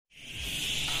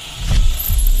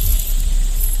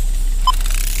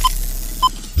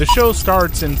The show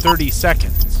starts in 30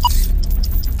 seconds.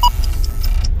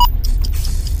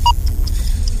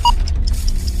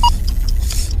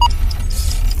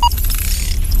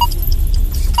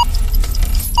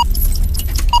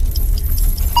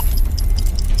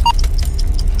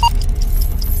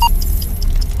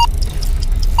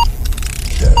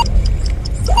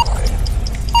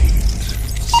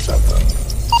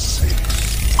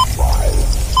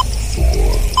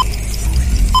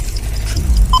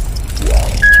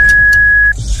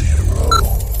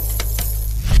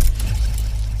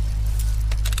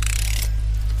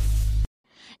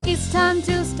 It's time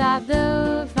to start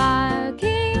the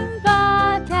Viking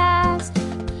podcast.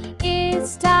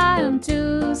 It's time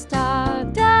to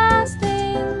start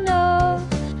dusting off.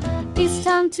 It's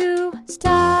time to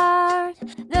start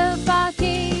the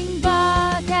Viking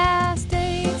podcast.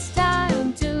 It's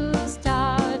time to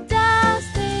start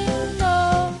dusting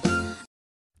off.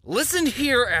 Listen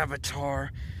here,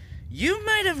 Avatar. You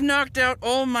might have knocked out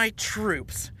all my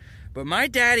troops, but my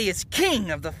daddy is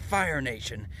king of the Fire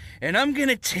Nation, and I'm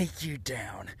gonna take you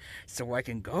down so I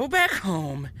can go back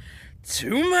home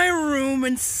to my room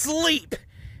and sleep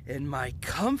in my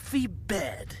comfy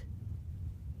bed.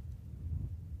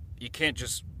 You can't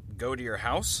just go to your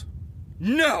house?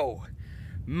 No!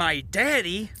 My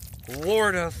daddy,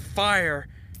 Lord of Fire,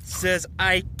 says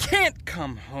I can't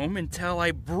come home until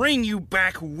I bring you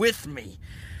back with me.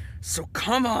 So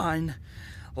come on,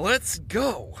 let's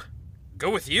go. Go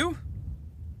with you?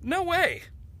 No way.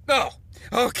 Oh,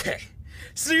 okay.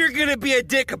 So you're gonna be a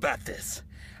dick about this.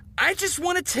 I just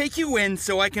want to take you in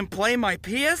so I can play my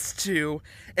PS2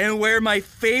 and wear my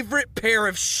favorite pair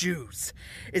of shoes.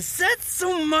 Is that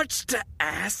so much to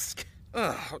ask?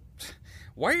 Ugh,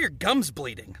 why are your gums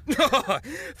bleeding?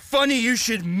 Funny you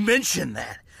should mention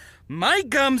that. My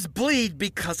gums bleed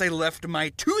because I left my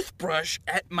toothbrush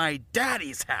at my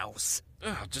daddy's house.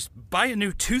 Ugh, just buy a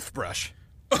new toothbrush.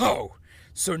 Oh,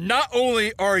 so not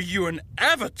only are you an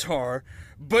avatar,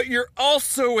 but you're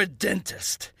also a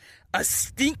dentist. A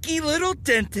stinky little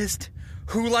dentist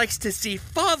who likes to see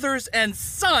fathers and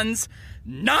sons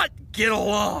not get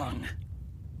along.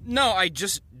 No, I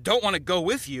just don't want to go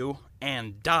with you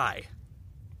and die.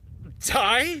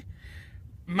 Die?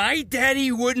 My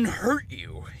daddy wouldn't hurt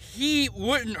you. He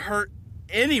wouldn't hurt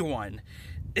anyone,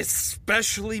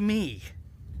 especially me.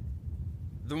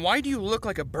 Then why do you look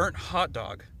like a burnt hot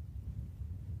dog?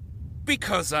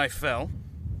 Because I fell.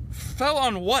 Fell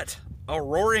on what? A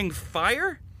roaring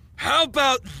fire? How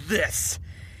about this?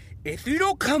 If you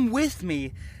don't come with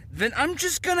me, then I'm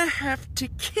just gonna have to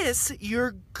kiss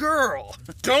your girl.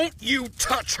 Don't you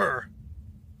touch her!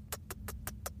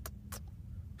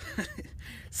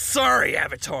 Sorry,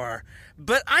 Avatar,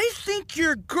 but I think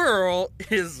your girl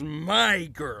is my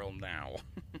girl now.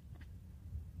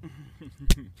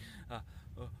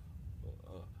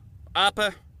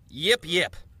 Appa, yip.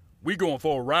 We going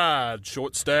for a ride,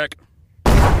 short stack.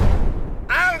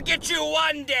 I'll get you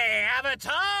one day,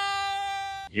 Avatar!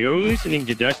 You're listening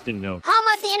to Dustin Note. Home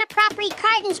of the Inappropriate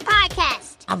Cartons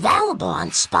podcast. Available on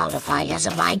Spotify as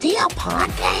a video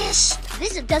podcast.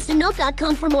 Visit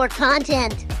DustinNote.com for more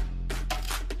content.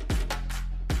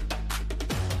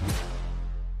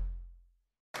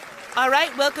 All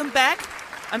right, welcome back.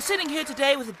 I'm sitting here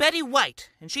today with Betty White,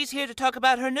 and she's here to talk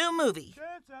about her new movie.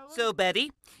 So,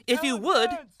 Betty, if you would,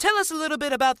 tell us a little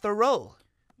bit about the role.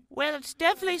 Well, it's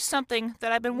definitely something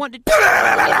that I've been wanting to... Oh,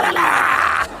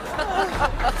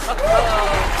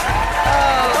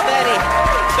 Betty.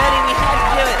 Betty, we had to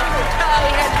do it. Oh,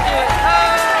 we had to do it.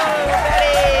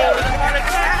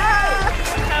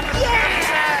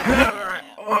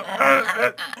 Oh,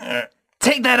 Betty.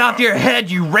 Take that off your head,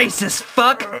 you racist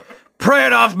fuck! Pray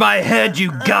it off my head,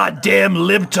 you goddamn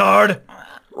libtard!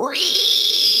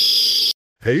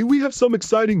 Hey, we have some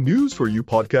exciting news for you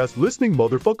podcast listening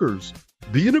motherfuckers.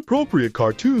 The Inappropriate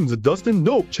Cartoons at Dustin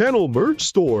Nope channel merch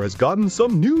store has gotten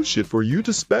some new shit for you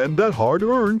to spend that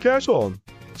hard-earned cash on.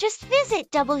 Just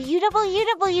visit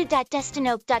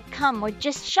www.dustinope.com or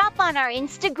just shop on our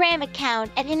Instagram account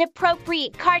at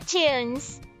Inappropriate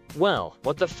Cartoons. Well,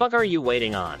 what the fuck are you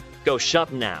waiting on? Go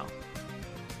shop now.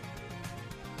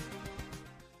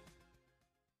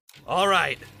 All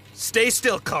right, stay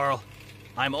still, Carl.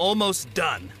 I'm almost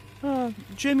done.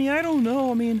 Jimmy, I don't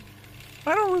know. I mean,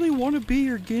 I don't really want to be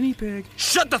your guinea pig.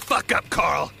 Shut the fuck up,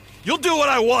 Carl! You'll do what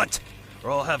I want,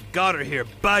 or I'll have Goddard here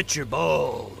bite your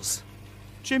balls.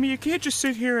 Jimmy, you can't just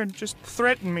sit here and just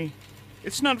threaten me.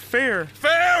 It's not fair.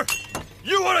 Fair?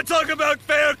 You want to talk about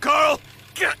fair, Carl?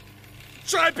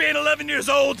 Try being 11 years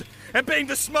old and being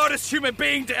the smartest human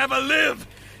being to ever live.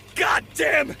 God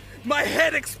damn, My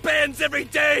head expands every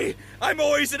day. I'm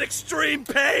always in extreme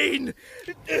pain.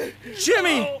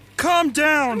 Jimmy, calm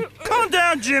down. Calm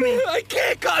down, Jimmy. I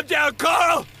can't calm down,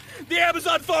 Carl. The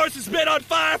Amazon forest has been on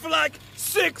fire for like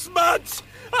 6 months.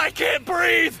 I can't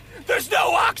breathe. There's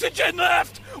no oxygen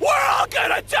left. We're all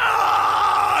gonna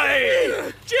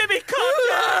die. Jimmy, calm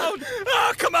down.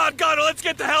 Oh, come on, Gunnar. Let's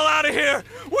get the hell out of here.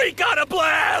 We got a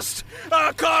blast.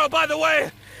 Carl, by the way,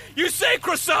 you say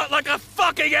croissant like a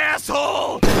fucking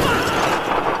asshole.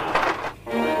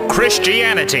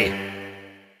 Christianity.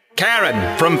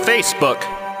 Karen from Facebook.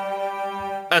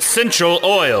 Essential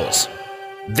oils.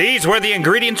 These were the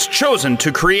ingredients chosen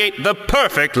to create the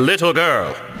perfect little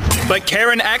girl. But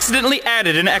Karen accidentally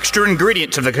added an extra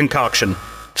ingredient to the concoction.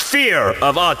 Fear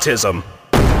of autism.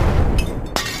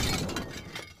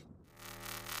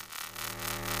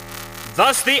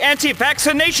 Thus the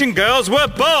anti-vaccination girls were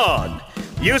born.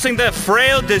 Using their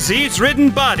frail,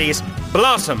 disease-ridden bodies,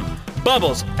 Blossom,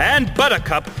 Bubbles, and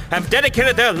Buttercup have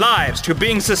dedicated their lives to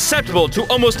being susceptible to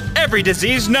almost every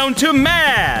disease known to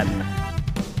man.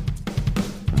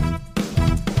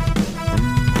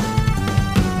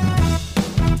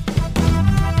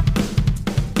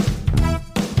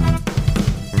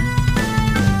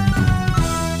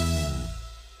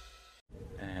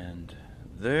 And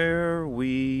there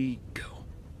we go.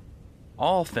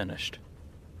 All finished.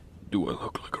 Do I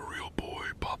look like a real boy,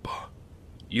 Papa?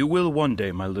 You will one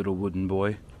day, my little wooden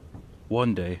boy.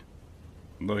 One day.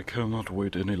 I cannot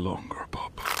wait any longer,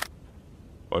 Papa.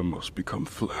 I must become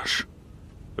flesh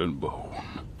and bone.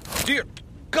 Dear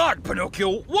God,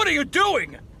 Pinocchio, what are you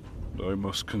doing? I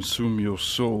must consume your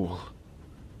soul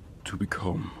to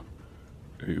become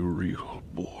a real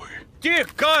boy. Dear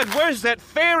God, where's that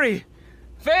fairy?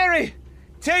 Fairy,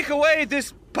 take away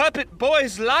this puppet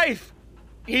boy's life.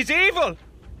 He's evil.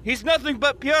 He's nothing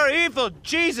but pure evil.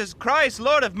 Jesus Christ,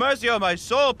 Lord have mercy on my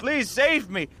soul. Please save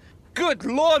me. Good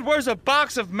Lord, where's a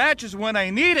box of matches when I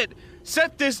need it?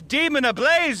 Set this demon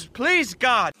ablaze, please,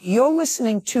 God. You're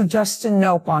listening to Dustin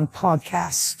Nope on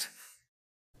podcast.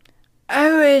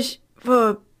 I wish for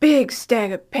a big stack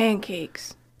of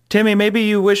pancakes. Timmy, maybe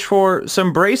you wish for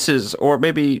some braces, or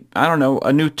maybe, I don't know,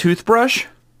 a new toothbrush?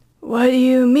 What do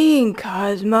you mean,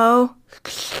 Cosmo?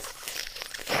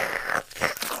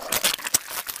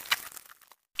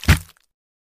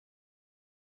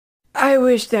 I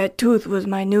wish that tooth was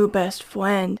my new best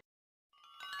friend.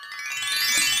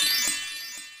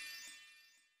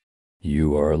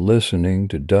 You are listening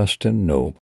to Dustin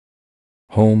Nope,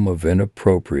 home of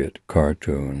inappropriate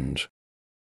cartoons.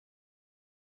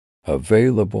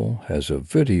 Available as a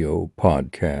video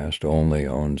podcast only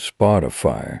on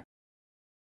Spotify.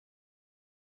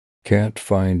 Can't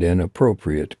find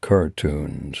inappropriate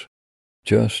cartoons?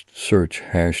 Just search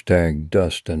hashtag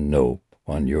Dustin Nope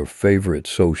on your favorite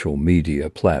social media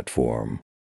platform.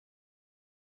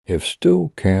 If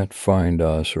still can't find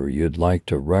us, or you'd like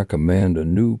to recommend a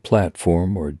new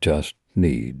platform, or just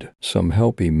need some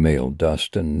help, email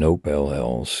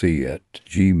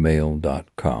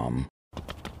DustinNopeLLC@gmail.com.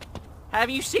 Have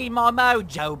you seen my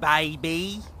mojo,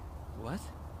 baby? What?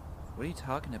 What are you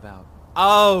talking about?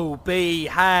 Oh,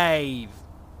 behave.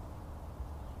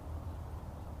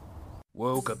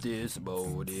 Woke up this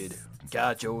morning,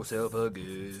 got yourself a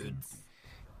good.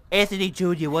 Anthony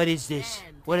Jr., what is this?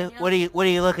 What are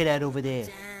you looking at over there?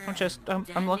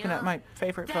 I'm looking at my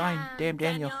favorite vine, Damn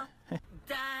Daniel.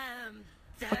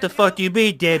 What the fuck do you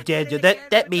mean, Damn Daniel?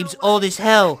 That meme's old as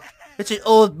hell. That's an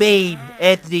old meme,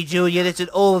 Anthony Jr., that's an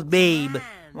old meme.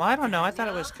 Well, I don't know. I thought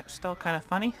it was still kind of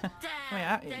funny.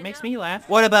 I mean, it makes me laugh.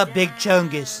 What about Big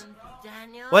Chungus?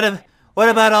 What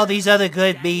about all these other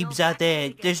good memes out there?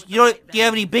 Do you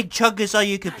have any Big Chungus on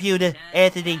your computer,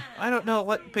 Anthony? I don't know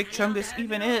what Big Chungus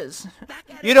even is.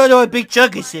 You don't know what Big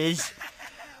Chungus is?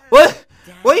 What?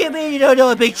 What do you mean you don't know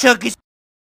what Big Chungus is?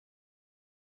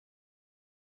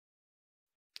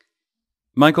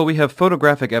 Michael, we have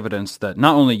photographic evidence that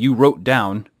not only you wrote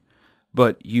down,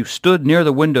 but you stood near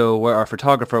the window where our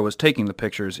photographer was taking the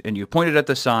pictures, and you pointed at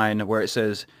the sign where it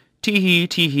says, "Tee-hee,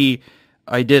 tee-hee,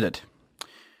 I did it."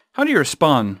 How do you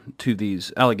respond to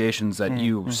these allegations that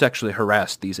you sexually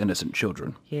harassed these innocent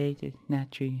children? Yeah, it's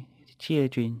not true. The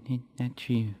children, it's not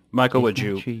true. Michael, would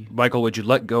you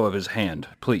let go of his hand,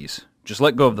 please? Just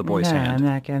let go of the boy's hand. I'm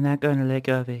not going to let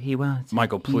go of it. He wants it.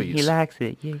 Michael, please. He likes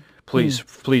it. Yeah. Please,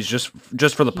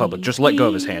 just for the public, just let go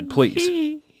of his hand,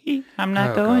 please. I'm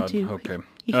not going to. Okay.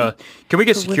 Can we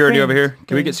get security over here?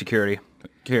 Can we get security?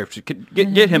 Here,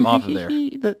 get him off of there.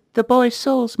 The boy's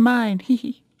soul's mine.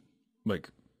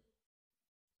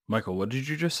 Michael, what did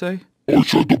you just say? I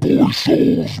said the boy's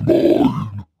soul's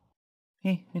mine.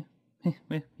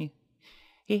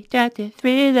 It's got the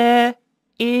thriller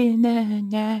in the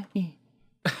night.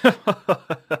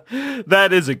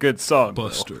 That is a good song,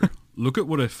 Buster, look at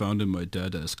what I found in my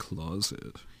dada's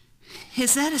closet.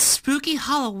 Is that a spooky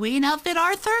Halloween outfit,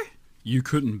 Arthur? You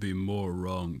couldn't be more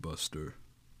wrong, Buster.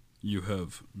 You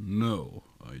have no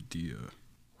idea.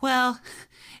 Well,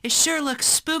 it sure looks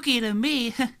spooky to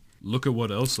me. Look at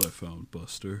what else I found,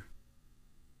 Buster.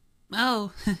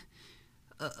 Oh,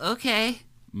 okay.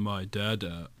 My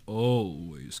dada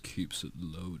always keeps it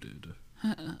loaded.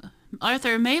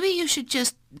 Arthur, maybe you should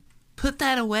just put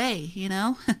that away, you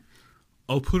know?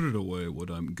 I'll put it away when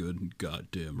I'm good and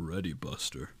goddamn ready,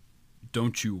 Buster.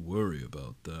 Don't you worry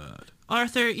about that.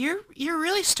 Arthur, you're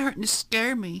really starting to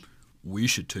scare me. We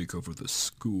should take over the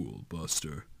school,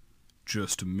 Buster.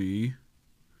 Just me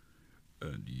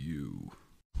and you.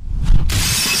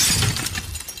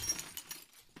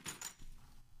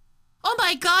 Oh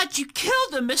my God, you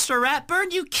killed him, Mr.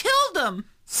 Ratburn! You killed him!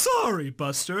 Sorry,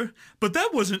 Buster, but that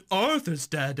wasn't Arthur's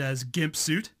dada's gimp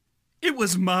suit. It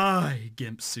was my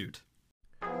gimp suit.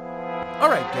 All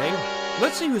right, gang.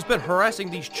 Let's see who's been harassing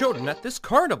these children at this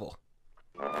carnival.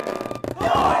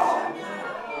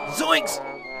 Zoinks!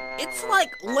 It's like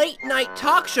late-night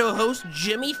talk show host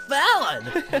Jimmy Fallon.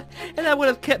 And I would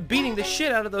have kept beating the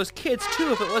shit out of those kids,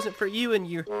 too, if it wasn't for you and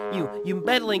you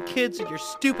meddling kids and your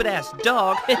stupid-ass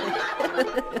dog.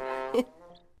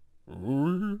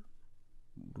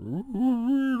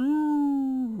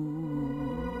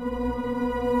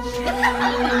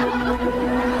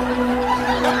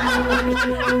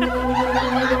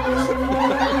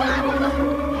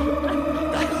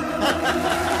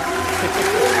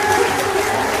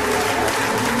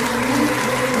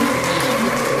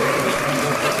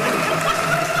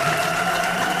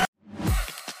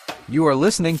 You are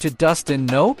listening to Dustin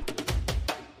Nope,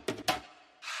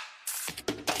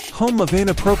 home of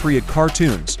inappropriate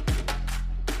cartoons.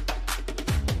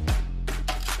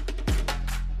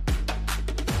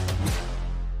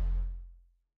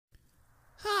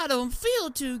 I don't feel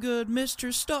too good,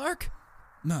 Mr. Stark.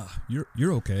 Nah,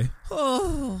 you're okay.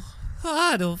 Oh,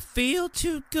 I don't feel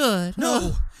too good.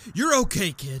 No, you're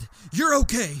okay, kid. You're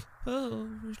okay. Oh,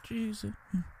 jeez.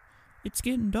 It's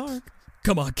getting dark.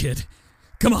 Come on, kid.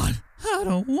 Come on. I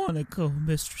don't want to go,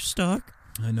 Mr. Stark.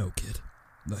 I know, kid.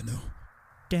 I know.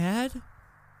 Dad?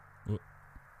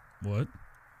 What?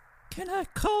 Can I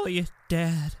call you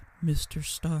Dad, Mr.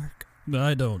 Stark?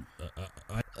 I don't.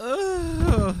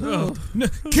 No,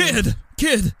 kid!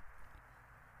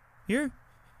 You're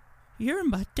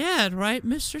my dad, right,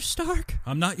 Mr. Stark?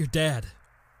 I'm not your dad.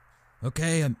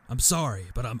 Okay, I'm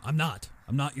sorry, but I'm not.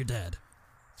 I'm not your dad.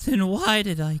 Then why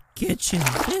did I get you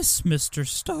this, Mr.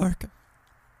 Stark?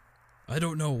 I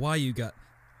don't know why you got...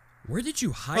 Where did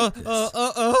you hide this?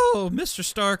 Mr.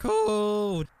 Stark,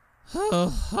 oh,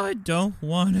 I don't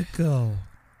want to go.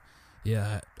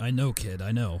 Yeah, I know, kid,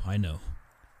 I know.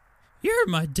 You're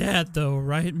my dad, though,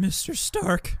 right, Mr.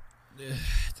 Stark?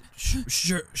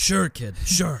 Sure, kid,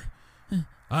 sure.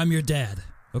 I'm your dad,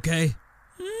 okay?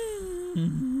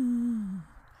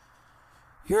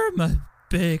 You're my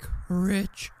big,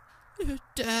 rich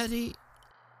daddy.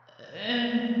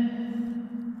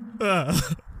 I'm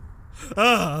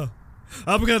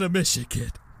gonna miss you,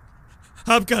 kid.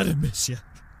 I'm gonna miss you.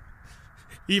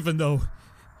 Even though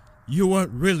you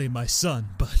weren't really my son,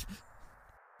 but...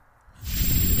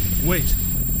 Wait.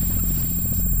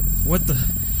 What?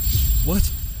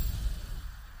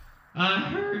 I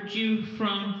heard you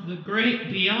from the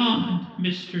great beyond,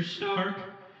 Mr. Stark.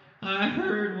 I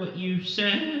heard what you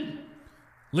said.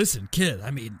 Listen, kid,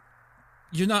 I mean,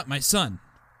 you're not my son,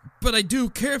 but I do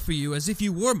care for you as if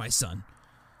you were my son.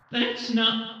 That's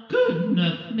not good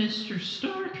enough, Mr.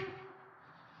 Stark.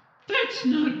 That's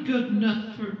not good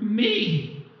enough for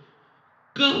me.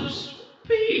 Ghost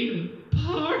Peter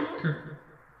Parker.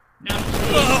 Now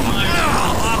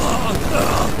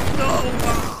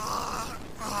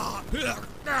take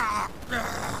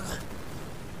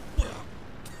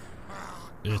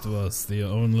It was the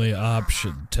only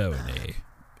option, Tony.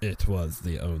 It was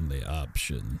the only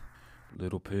option.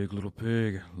 Little pig,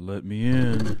 let me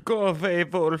in. Go away,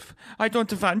 Wolf. I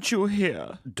don't want you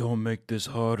here. Don't make this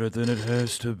harder than it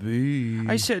has to be.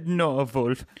 I said no,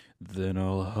 Wolf. Then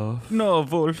I'll huff. No,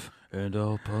 Wolf. And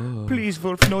I'll puff. Please,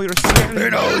 Wolf, no, you're scaring.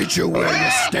 And I'll eat you where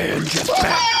you stand, you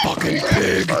fat fucking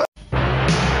pig.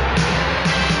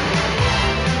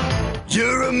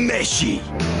 You're a meshy.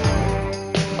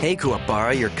 Hey,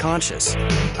 Kuwabara, you're conscious.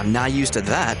 I'm not used to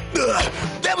that.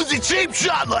 That was a cheap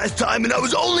shot last time, and I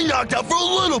was only knocked out for a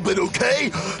little bit, okay?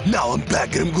 Now I'm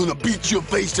back, and I'm gonna beat your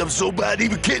face up so bad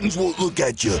even kittens won't look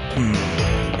at you.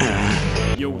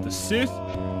 Yo, the Sith?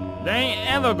 They ain't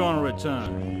ever gonna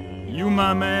return. You,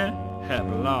 my man, have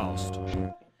lost.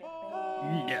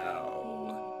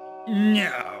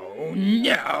 No,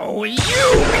 you!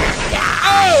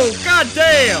 Oh,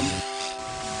 goddamn!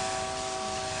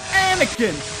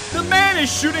 Anakin! The man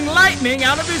is shooting lightning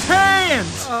out of his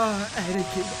hands!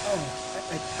 Anakin,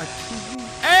 I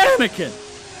can't. Anakin!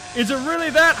 Is it really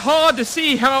that hard to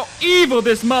see how evil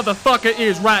this motherfucker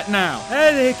is right now?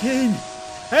 Anakin!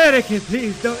 Anakin,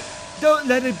 please, don't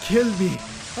let him kill me.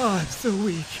 Oh, I'm so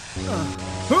weak.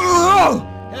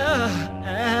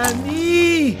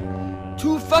 Annie!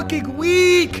 Too fucking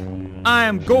weak! I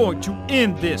am going to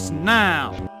end this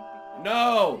now.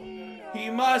 No! He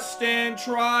must stand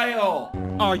trial!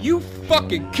 Are you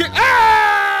fucking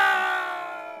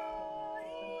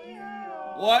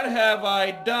What have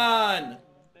I done?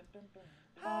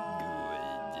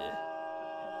 Good.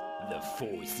 The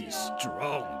Force is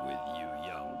strong with you,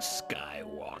 young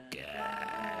Skywalker.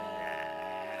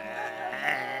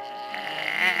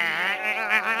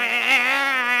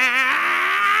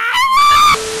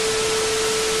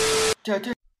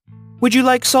 Would you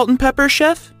like salt and pepper,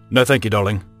 Chef? No, thank you,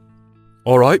 darling.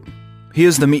 All right,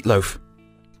 here's the meatloaf.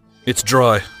 It's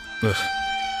dry. Ugh,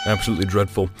 absolutely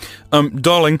dreadful.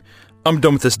 Darling, I'm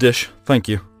done with this dish. Thank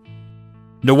you.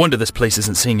 No wonder this place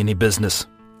isn't seeing any business.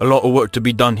 A lot of work to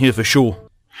be done here for sure.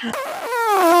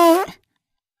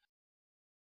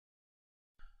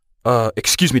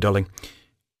 Excuse me, darling.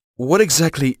 What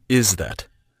exactly is that?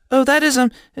 Oh, that is,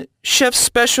 Chef's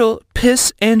special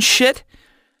piss and shit,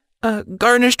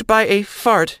 garnished by a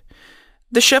fart.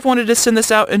 The chef wanted to send this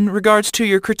out in regards to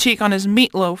your critique on his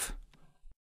meatloaf.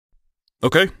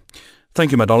 Okay.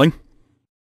 Thank you, my darling.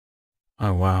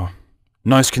 Oh, wow.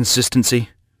 Nice consistency.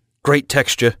 Great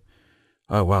texture.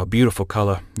 Oh, wow. Beautiful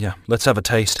color. Yeah, let's have a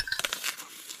taste.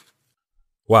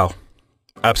 Wow.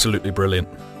 Absolutely brilliant.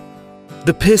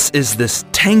 The piss is this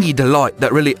tangy delight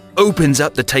that really opens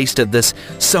up the taste of this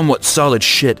somewhat solid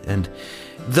shit, and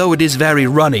though it is very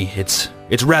runny, it's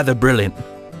rather brilliant.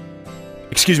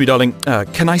 Excuse me, darling.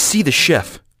 Can I see the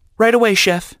chef? Right away,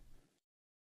 chef.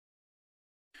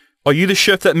 Are you the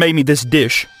chef that made me this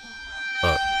dish?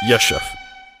 Yes, chef.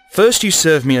 First you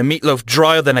serve me a meatloaf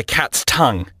drier than a cat's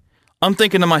tongue. I'm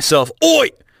thinking to myself, oi!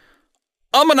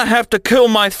 I'm gonna have to curl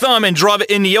my thumb and drive it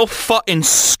into your fucking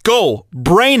skull,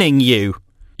 braining you.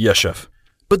 Yes, chef.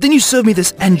 But then you serve me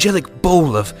this angelic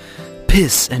bowl of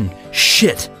piss and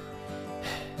shit.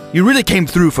 You really came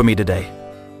through for me today.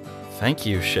 Thank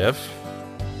you, chef.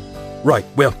 Right,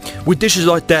 well, with dishes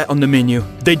like that on the menu,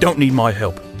 they don't need my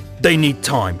help. They need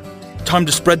time. Time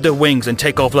to spread their wings and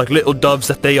take off like little doves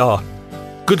that they are.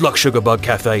 Good luck, Sugarbug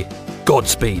Cafe.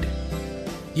 Godspeed.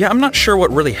 Yeah, I'm not sure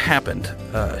what really happened.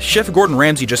 Chef Gordon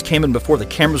Ramsay just came in before the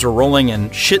cameras were rolling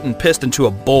and shit and pissed into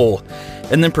a bowl,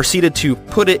 and then proceeded to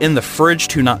put it in the fridge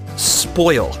to not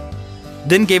spoil.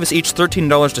 Then gave us each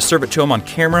 $13 to serve it to him on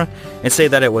camera and say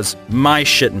that it was my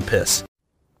shit and piss.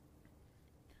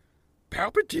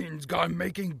 Palpatine's gone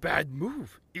making bad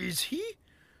move, is he?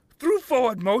 Through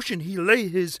forward motion he lay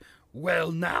his,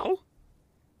 well now?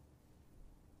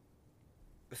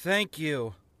 Thank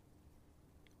you.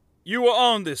 You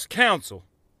are on this council,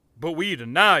 but we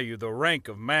deny you the rank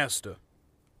of master.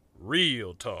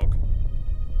 Real talk.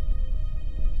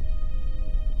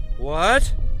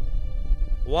 What?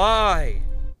 Why?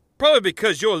 Probably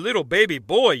because you're a little baby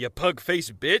boy, you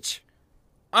pug-faced bitch.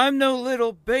 I'm no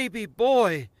little baby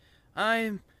boy.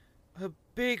 I'm a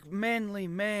big manly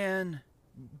man.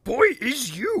 Boy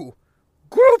is you.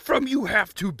 Grow from you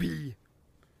have to be.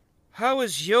 How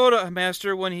is Yoda a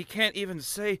master when he can't even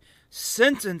say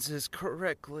sentences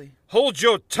correctly? Hold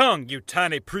your tongue, you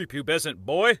tiny prepubescent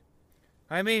boy.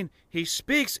 I mean, he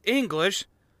speaks English,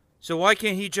 so why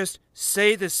can't he just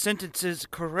say the sentences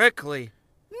correctly?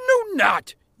 No,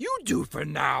 not. You do for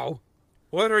now.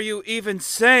 What are you even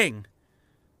saying?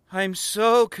 I'm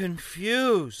so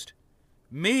confused.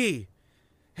 Me,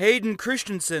 Hayden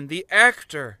Christensen, the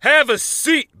actor. Have a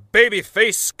seat,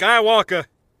 babyface Skywalker.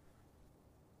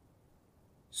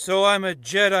 So I'm a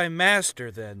Jedi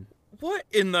Master, then. What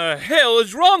in the hell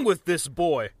is wrong with this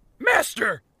boy?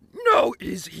 Master! No,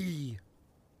 is he.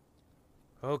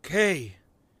 Okay.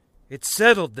 It's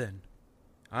settled, then.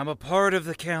 I'm a part of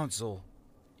the council.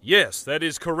 Yes, that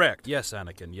is correct. Yes,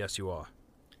 Anakin, yes you are.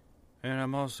 And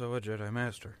I'm also a Jedi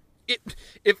Master.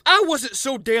 If I wasn't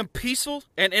so damn peaceful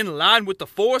and in line with the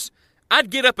Force, I'd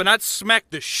get up and I'd smack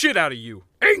the shit out of you.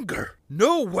 Anger!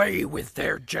 No way with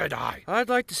their Jedi. I'd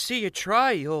like to see you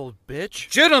try, you old bitch.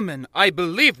 Gentlemen, I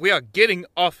believe we are getting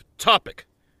off topic.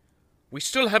 We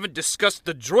still haven't discussed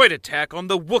the droid attack on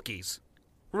the Wookiees.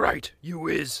 Right, you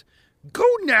is. Go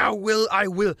now, will I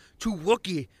will, to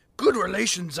Wookiee. good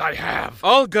relations I have.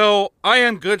 I'll go. I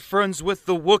am good friends with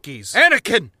the Wookiees.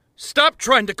 Anakin, stop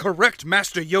trying to correct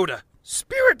Master Yoda.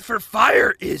 Spirit for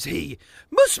fire is he.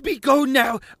 Must be go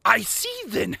now. I see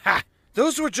then, ha.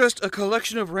 Those were just a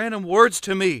collection of random words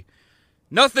to me.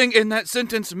 Nothing in that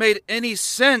sentence made any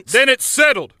sense. Then it's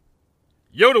settled.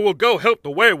 Yoda will go help the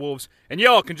werewolves, and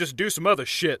y'all can just do some other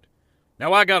shit.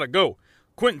 Now I gotta go.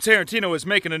 Quentin Tarantino is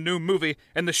making a new movie,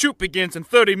 and the shoot begins in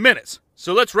 30 minutes.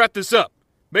 So let's wrap this up.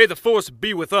 May the Force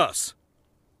be with us.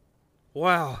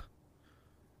 Wow.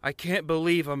 I can't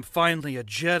believe I'm finally a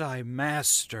Jedi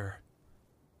Master.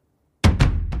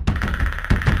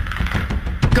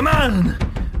 Come on!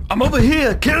 I'm over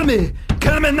here! Kill me!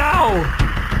 Kill me now!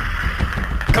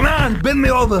 Come on! Bend me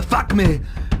over! Fuck me!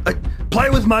 Play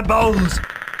with my balls!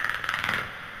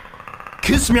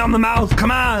 Kiss me on the mouth!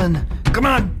 Come on! Come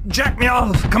on! Jack me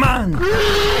off! Come on!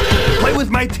 Play with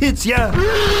my tits! Yeah!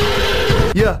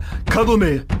 Yeah! Cuddle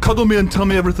me! Cuddle me and tell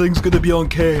me everything's gonna be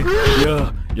okay!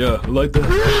 Yeah, like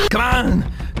that. Come on!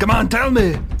 Come on, tell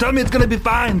me! Tell me it's gonna be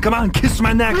fine! Come on, kiss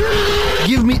my neck!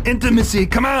 Give me intimacy!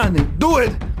 Come on! Do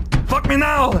it! Fuck me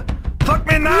now! Fuck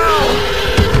me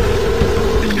now!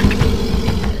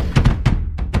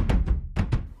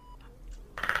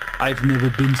 I've never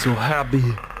been so happy.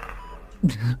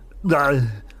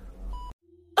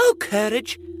 Oh,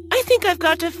 Courage, I think I've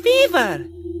got a fever.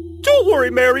 Don't worry,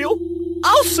 Mariel.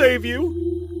 I'll save you.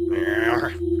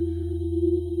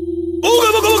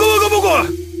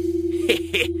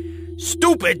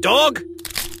 Stupid dog!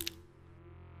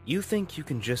 You think you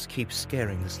can just keep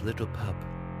scaring this little pup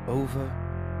over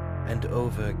and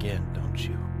over again, don't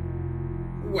you?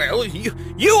 Well,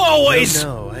 you always...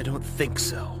 No, I don't think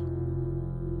so.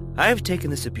 I've taken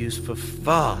this abuse for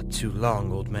far too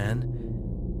long, old man.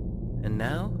 And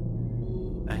now,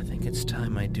 I think it's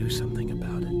time I do something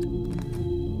about it.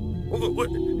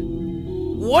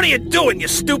 What are you doing, you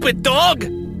stupid dog?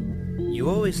 You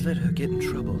always let her get in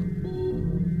trouble.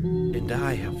 And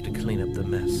I have to clean up the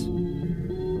mess.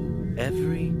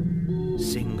 Every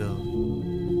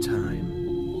single time.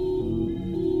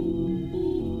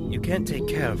 You can't take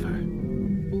care of her.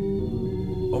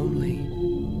 Only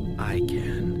I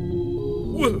can.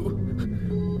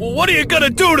 Well, what are you gonna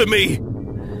do to me?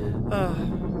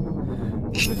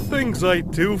 The things I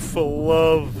do for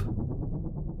love.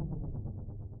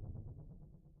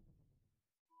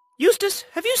 Eustace,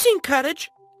 have you seen Courage?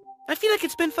 I feel like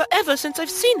it's been forever since I've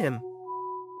seen him.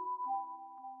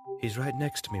 He's right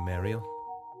next to me, Mariel.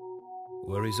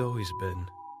 Where he's always been.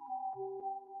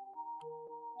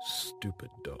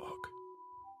 Stupid dog.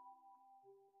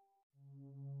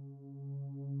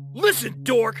 Listen,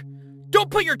 dork! Don't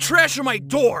put your trash on my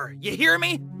door! You hear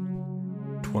me?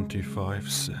 25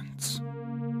 cents.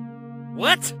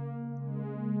 What?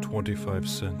 25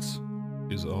 cents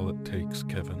is all it takes,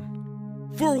 Kevin.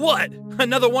 For what?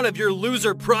 Another one of your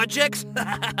loser projects?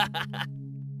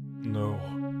 No.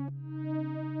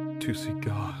 To see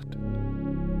God.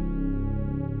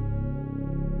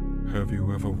 Have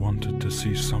you ever wanted to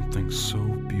see something so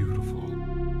beautiful?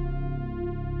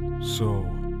 So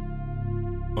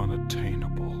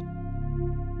unattainable?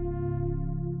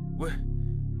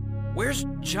 Where's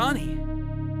Johnny?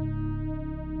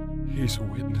 He's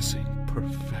witnessing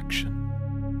perfection.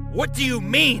 What do you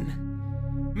mean?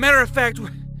 Matter of fact,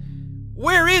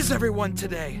 where is everyone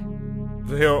today?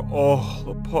 They are all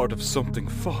a part of something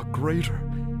far greater.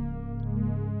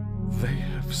 They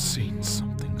have seen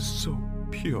something so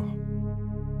pure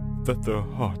that their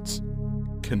hearts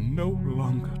can no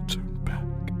longer turn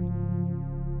back.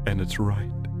 And it's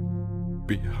right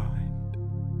behind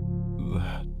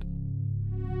that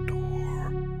door.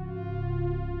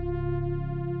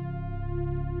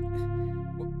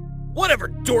 Whatever,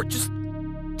 dork, just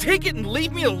take it and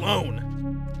leave me alone.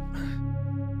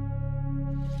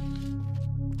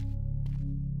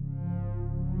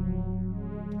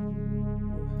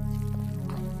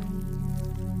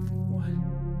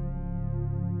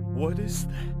 What is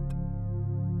that?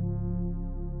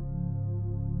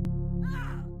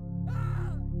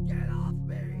 Get off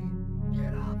me!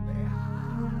 Get off me!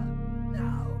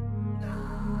 No!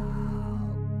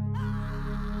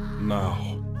 Now,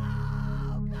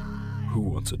 who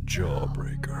wants a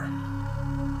jawbreaker?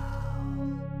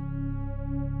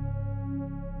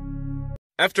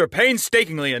 After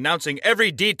painstakingly announcing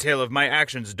every detail of my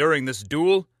actions during this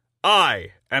duel,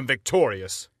 I am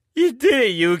victorious. You did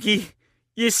it, Yugi!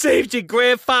 You saved your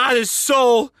grandfather's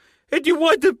soul, and you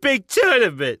won the big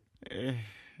tournament!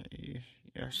 You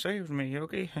saved me,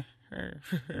 Yogi.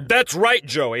 That's right,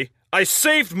 Joey. I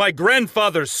saved my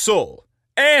grandfather's soul,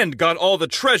 and got all the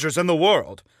treasures in the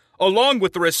world. along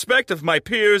with the respect of my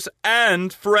peers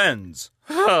and friends.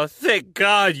 Oh, thank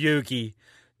God, Yugi.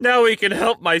 Now we can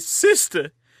help my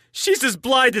sister. She's as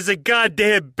blind as a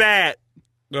goddamn bat.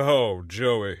 Oh,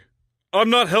 Joey. I'm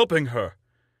not helping her.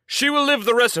 She will live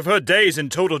the rest of her days in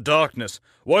total darkness,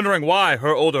 wondering why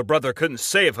her older brother couldn't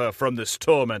save her from this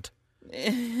torment.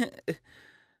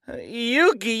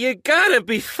 Yugi, you gotta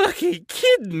be fucking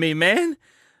kidding me, man.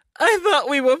 I thought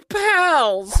we were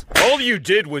pals. All you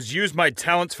did was use my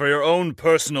talents for your own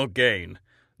personal gain.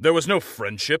 There was no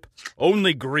friendship,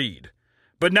 only greed.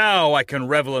 But now I can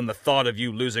revel in the thought of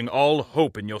you losing all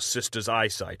hope in your sister's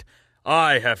eyesight.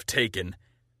 I have taken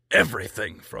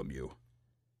everything from you.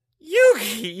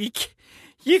 Yugi,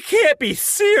 you can't be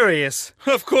serious.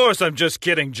 Of course I'm just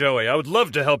kidding, Joey. I would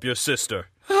love to help your sister.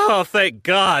 Oh, thank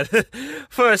God.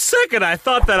 For a second I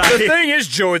thought that The thing is,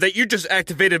 Joey, that you just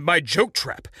activated my joke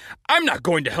trap. I'm not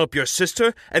going to help your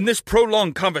sister, and this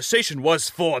prolonged conversation was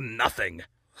for nothing.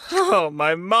 Oh,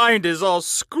 my mind is all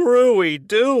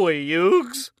screwy-dooey,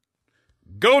 Yugs.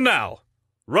 Go now.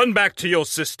 Run back to your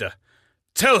sister.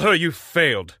 Tell her you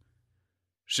failed.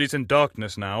 She's in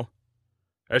darkness now,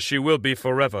 as she will be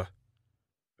forever.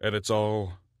 And it's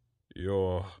all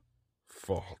your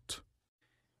fault.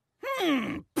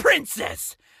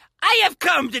 Princess, I have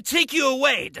come to take you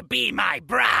away to be my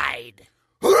bride.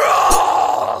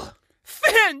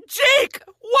 Finn, Jake,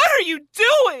 what are you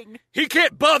doing? He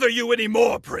can't bother you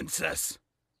anymore, Princess.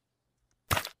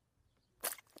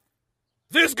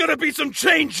 There's gonna be some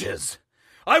changes.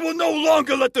 I will no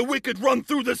longer let the wicked run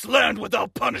through this land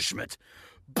without punishment.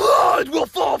 Blood will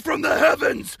fall from the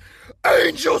heavens.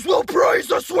 Angels will praise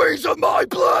the swings of my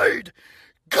blade.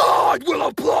 God will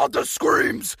applaud the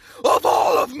screams of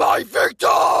all of my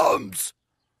victims.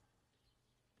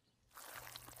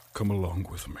 Come along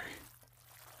with me.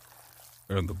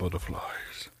 And the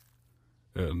butterflies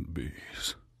and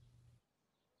bees.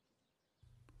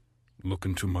 Look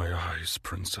into my eyes,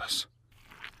 Princess.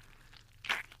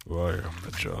 I am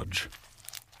the judge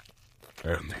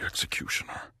and the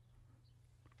executioner.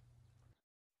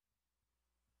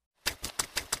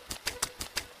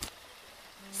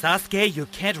 Sasuke, you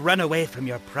can't run away from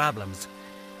your problems.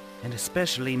 And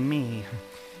especially me,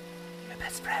 your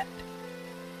best friend.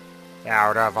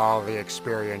 Out of all the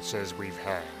experiences we've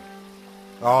had,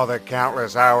 all the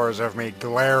countless hours of me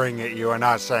glaring at you and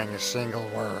not saying a single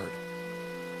word,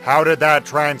 how did that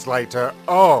translate to,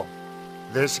 oh,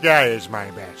 this guy is my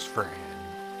best friend?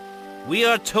 We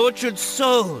are tortured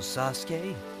souls,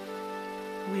 Sasuke.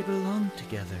 We belong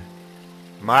together.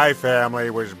 My family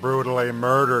was brutally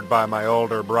murdered by my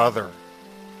older brother.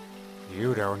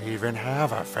 You don't even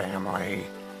have a family.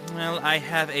 Well, I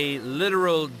have a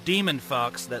literal demon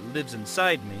fox that lives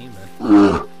inside me,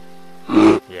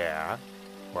 but... Yeah?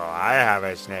 Well, I have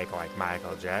a snake like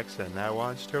Michael Jackson that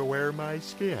wants to wear my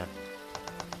skin.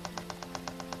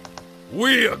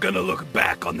 We are gonna look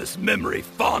back on this memory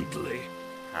fondly.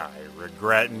 I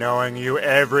regret knowing you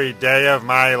every day of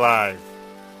my life.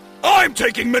 I'm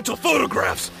taking mental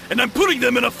photographs, and I'm putting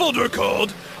them in a folder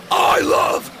called I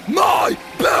Love My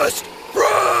Best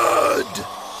Friend!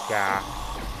 Stop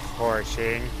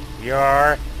forcing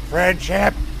your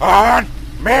friendship on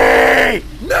me!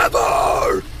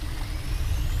 Never!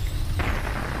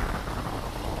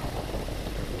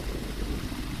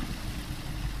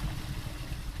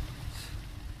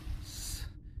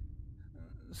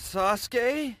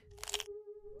 Sasuke?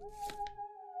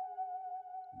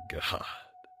 God,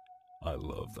 I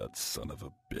love that son of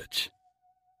a bitch.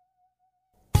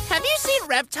 Have you seen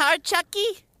Reptar,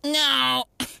 Chucky? No.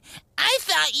 I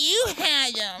thought you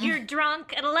had him. You're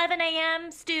drunk at 11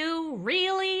 a.m., Stu?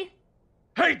 Really?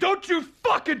 Hey, don't you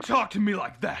fucking talk to me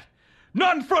like that!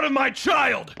 Not in front of my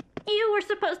child! You were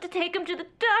supposed to take him to the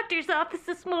doctor's office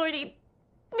this morning,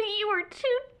 but you were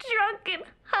too drunk and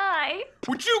high.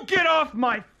 Would you get off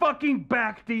my fucking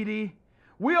back, Dee Dee?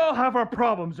 We all have our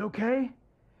problems, okay?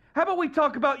 How about we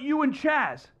talk about you and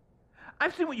Chaz?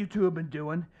 I've seen what you two have been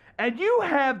doing, and you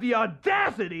have the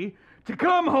audacity to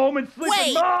come home and sleep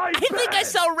in my bed. I think I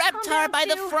saw Reptar by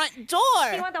the front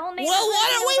door. You want the whole Well,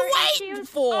 what are we waiting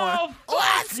for? Oh,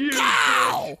 Let's you,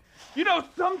 go! Dude. You know,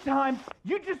 sometimes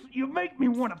you make me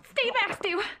want to... Stay back, Stu.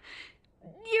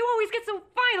 You always get so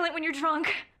violent when you're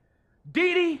drunk.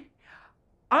 Dee Dee,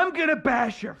 I'm gonna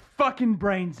bash your fucking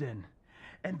brains in.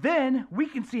 And then we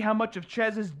can see how much of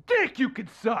Chaz's dick you can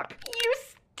suck. You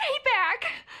stay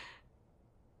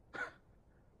back.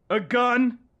 A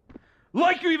gun?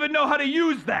 Like you even know how to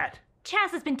use that. Chaz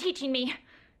has been teaching me.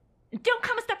 Don't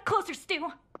come a step closer, Stu.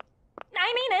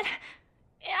 I mean it.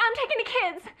 I'm taking the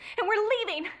kids, and we're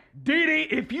leaving. Dee Dee,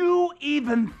 if you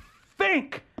even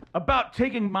think about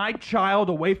taking my child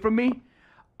away from me,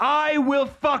 I will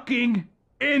fucking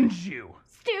end you.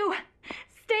 Stu,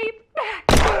 stay back.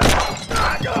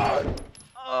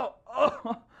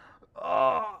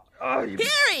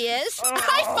 Here he is!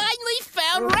 I finally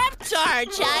found Reptar,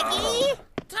 Chucky!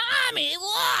 Tommy,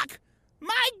 look!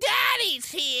 My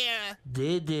daddy's here!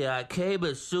 Didi, I came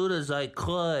as soon as I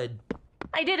could.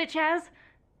 I did it, Chaz.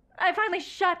 I finally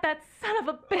shot that son of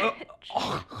a bitch.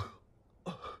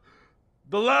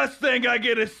 The last thing I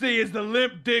get to see is the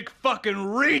limp dick fucking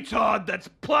retard that's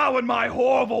plowing my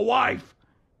horrible wife.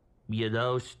 You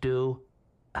know, Stu,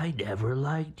 I never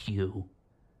liked you.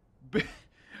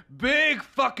 Big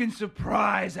fucking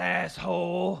surprise,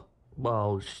 asshole.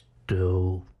 Oh,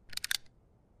 Stu.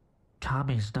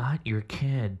 Tommy's not your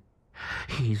kid.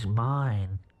 He's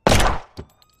mine.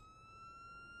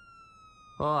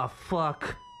 Oh,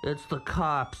 fuck. It's the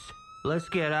cops. Let's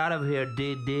get out of here,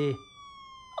 Didi.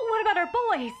 What about our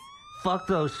boys? Fuck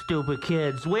those stupid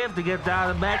kids. We have to get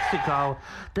down to Mexico.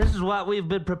 This is what we've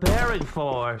been preparing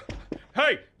for.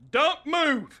 Hey, don't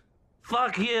move!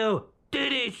 Fuck you!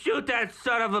 Didi, shoot that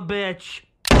son of a bitch!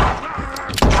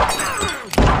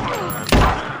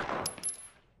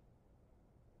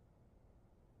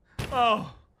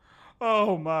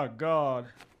 Oh my God.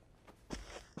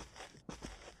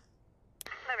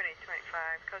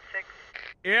 7825, code 6.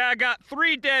 Yeah, I got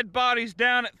 3 dead bodies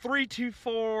down at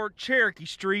 324 Cherokee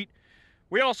Street.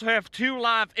 We also have 2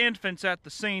 live infants at the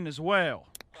scene as well.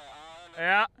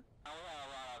 Yeah.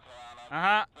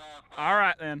 Uh-huh. All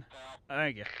right, then.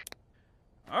 Thank you.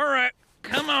 All right,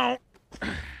 come on.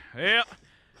 Yep.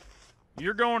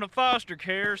 You're going to foster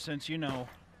care since, you know,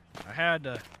 I had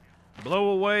to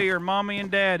blow away your mommy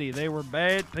and daddy. They were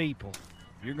bad people.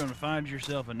 You're going to find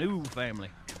yourself a new family.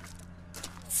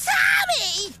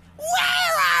 Tommy!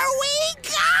 Where are we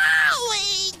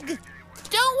going?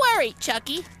 Don't worry,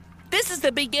 Chucky. This is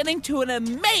the beginning to an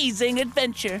amazing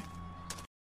adventure.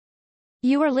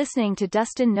 You are listening to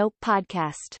Dustin Nope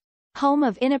Podcast, home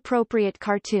of inappropriate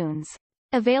cartoons.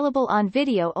 Available on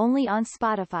video only on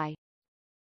Spotify.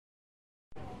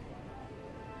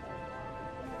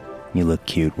 You look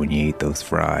cute when you eat those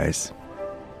fries.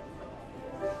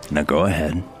 Now go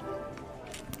ahead.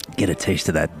 Get a taste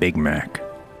of that Big Mac.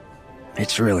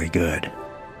 It's really good.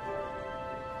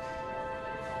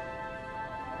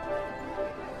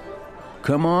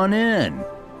 Come on in.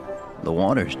 The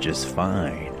water's just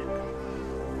fine.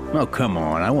 Oh, come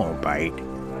on, I won't bite.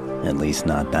 At least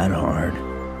not that hard.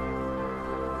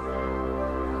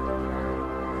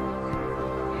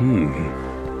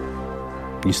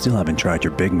 You still haven't tried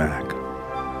your Big Mac.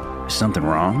 Is something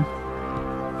wrong?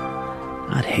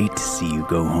 I'd hate to see you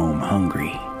go home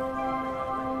hungry.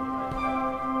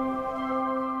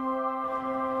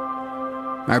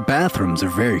 Our bathrooms are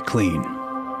very clean.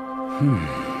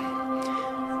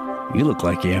 You look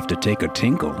like you have to take a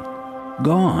tinkle.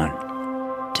 Go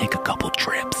on. Take a couple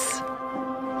trips.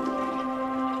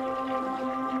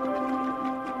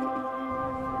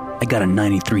 I got a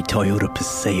 93 Toyota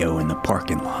Paseo in the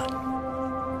parking lot.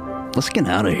 Let's get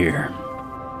out of here.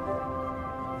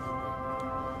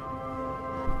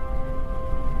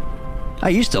 I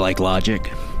used to like Logic.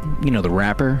 You know, the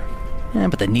rapper.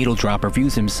 But the needle dropper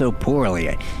views him so poorly.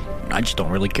 I just don't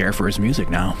really care for his music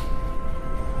now.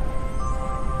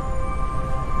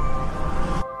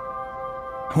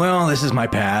 Well, this is my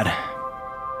pad.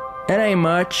 It ain't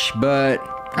much, but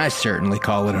I certainly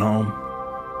call it home.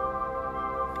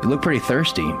 You look pretty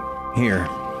thirsty. Here,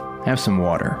 have some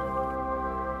water.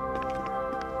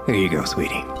 Here you go,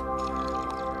 sweetie.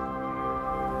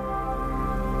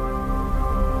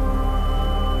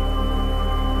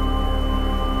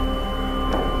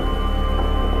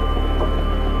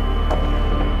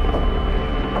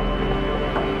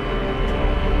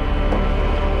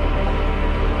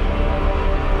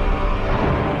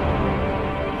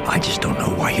 I just don't know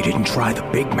why you didn't try the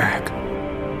Big Mac.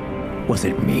 Was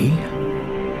it me?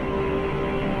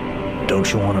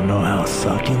 Don't you want to know how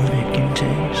succulent it can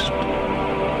taste?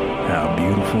 How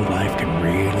beautiful life can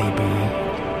really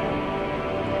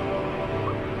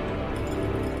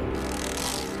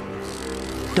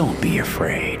be? Don't be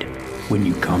afraid. When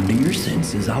you come to your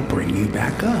senses, I'll bring you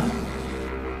back up.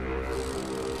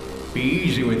 Be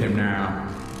easy with him now.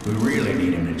 We really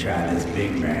need him to try this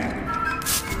Big Mac.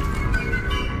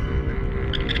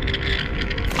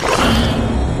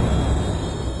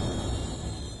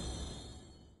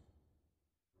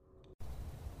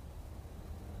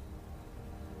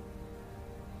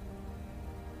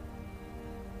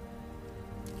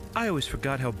 I always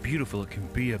forgot how beautiful it can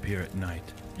be up here at night.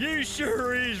 You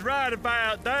sure is right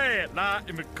about that,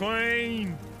 Lightning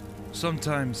McQueen.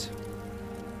 Sometimes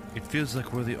It feels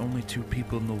like we're the only two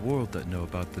people in the world that know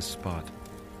about this spot.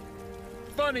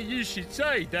 Funny you should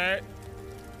say that,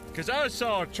 'cause I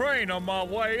saw a train on my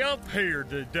way up here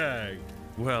today.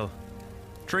 Well,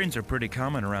 trains are pretty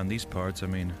common around these parts. I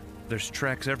mean, there's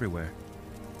tracks everywhere.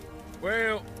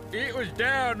 Well, it was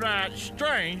downright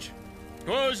strange.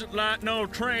 'Twasn't like no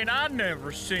train I'd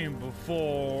never seen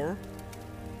before.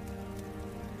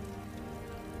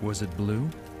 Was it blue?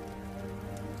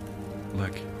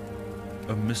 Like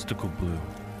a mystical blue.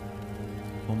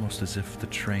 Almost as if the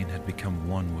train had become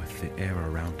one with the air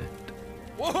around it.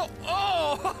 Whoa,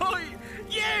 oh,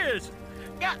 yes!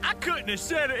 I couldn't have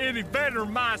said it any better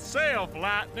myself,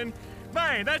 Lightning.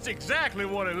 Man, that's exactly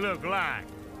what it looked like.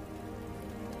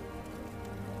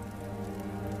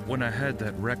 When I had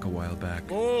that wreck a while back.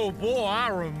 Oh, boy, I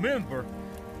remember.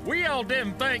 We all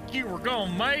didn't think you were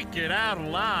gonna make it out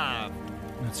alive.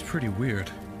 That's pretty weird.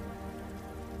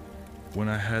 When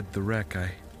I had the wreck,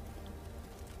 I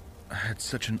had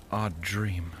such an odd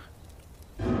dream.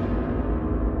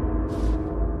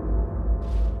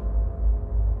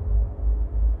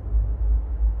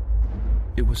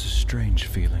 It was a strange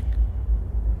feeling.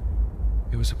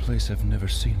 It was a place I've never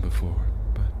seen before,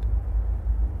 but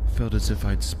felt as if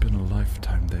I'd spent a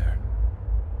lifetime there.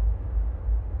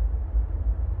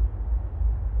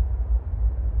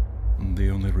 And the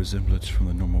only resemblance from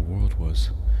the normal world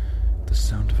was the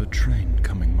sound of a train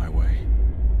coming my way.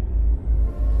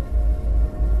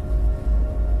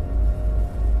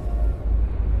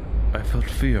 I felt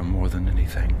fear more than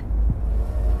anything.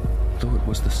 Though it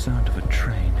was the sound of a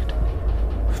train, it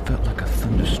felt like a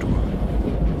thunderstorm.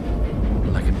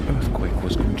 Like an earthquake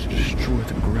was going to destroy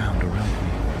the ground around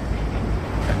me.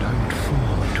 And I would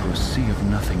fall into a sea of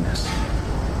nothingness.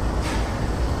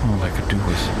 All I could do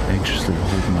was anxiously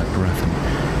hold my breath and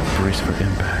brace for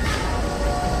impact.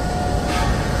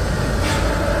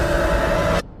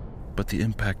 But the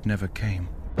impact never came.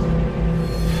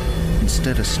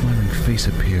 Instead, a smiling face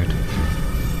appeared,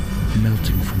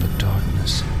 melting from the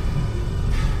darkness.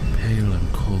 Pale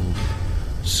and cold,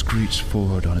 screeched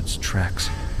forward on its tracks,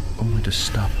 only to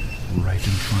stop right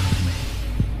in front of me.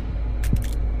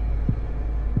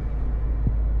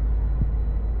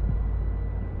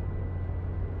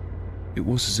 It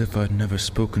was as if I'd never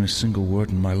spoken a single word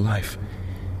in my life.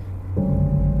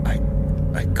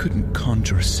 I couldn't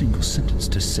conjure a single sentence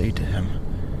to say to him.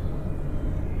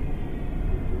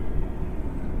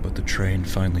 But the train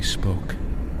finally spoke,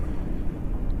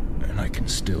 and I can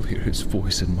still hear his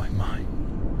voice in my mind.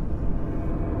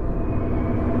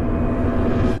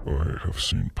 I have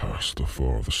seen past the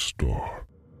farthest star,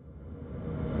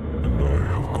 and I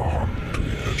have gone to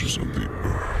the edges of the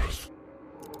earth.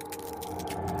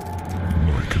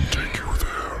 And I can take you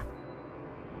there,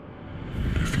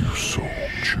 and if you so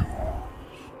choose,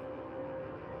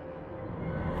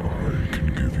 I can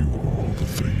give you all the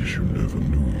things you never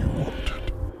knew you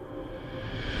wanted.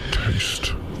 Taste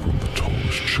from the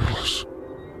tallest chalice,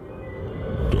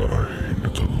 dine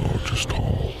at the largest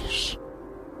halls.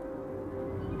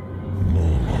 And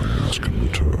all I ask in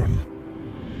return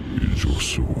is your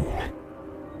soul.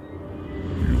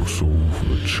 Your soul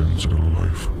for a chance at a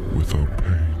life without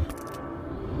pain,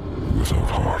 without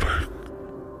heartache.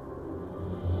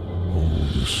 All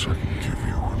this I can give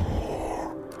you and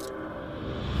more,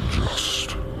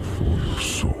 just for your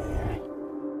soul.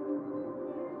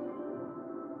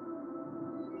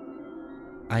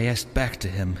 I asked back to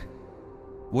him,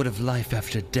 what of life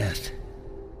after death?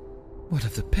 What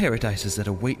of the paradises that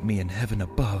await me in heaven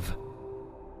above?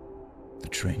 The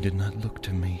train did not look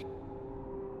to me.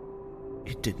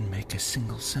 It didn't make a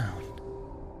single sound.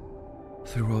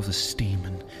 Through all the steam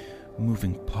and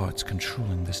moving parts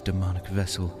controlling this demonic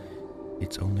vessel,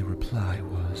 its only reply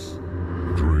was,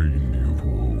 Drain of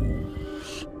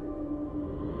woes.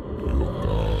 Your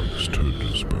God has turned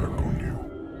his back on you.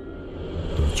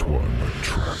 That's why my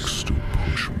tracks still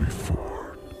push me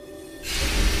forward.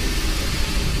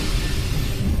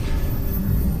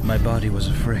 My body was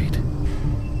afraid.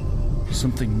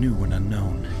 Something new and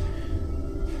unknown.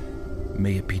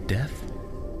 May it be death?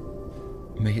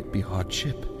 May it be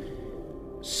hardship?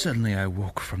 Suddenly I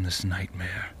woke from this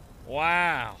nightmare.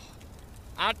 Wow.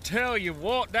 I tell you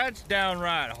what, that's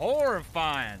downright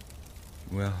horrifying.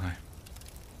 Well, I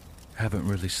haven't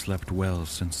really slept well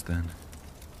since then.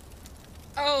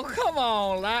 Oh, come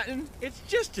on, Lightning. It's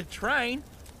just a train.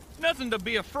 Nothing to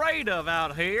be afraid of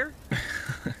out here.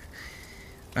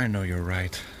 I know you're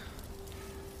right.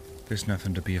 There's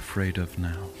nothing to be afraid of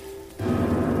now.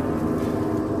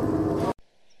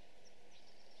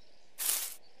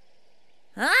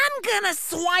 I'm gonna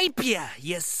swipe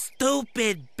you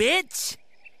stupid bitch.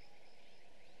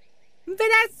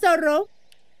 Verás, zorro.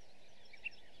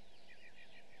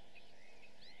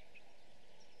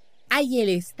 Ahí él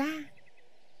está.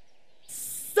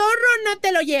 Zorro, no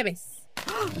te lo lleves.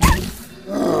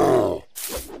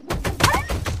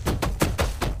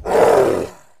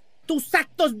 Tus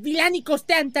actos vilánicos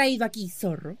te han traído aquí,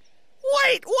 zorro.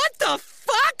 Wait, what the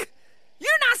fuck?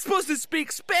 You're not supposed to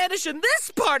speak Spanish in this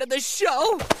part of the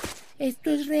show.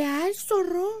 Esto es real,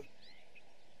 zorro.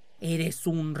 Eres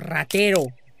un ratero,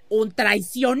 un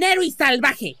traicionero y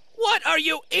salvaje. What are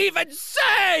you even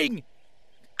saying?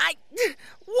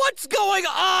 What's going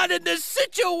on in this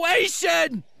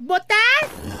situation?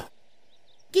 ¿Botas?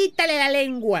 Quítale la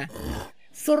lengua.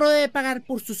 Zorro debe pagar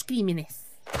por sus crímenes.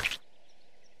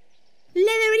 ¿Le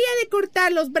debería de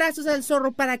cortar los brazos al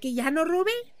zorro para que ya no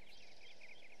robe?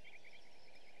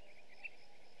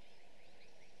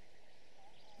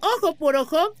 Ojo por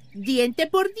ojo, diente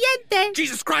por diente.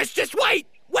 Jesus Christ, just wait!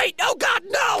 Wait, no, God,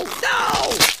 no! No!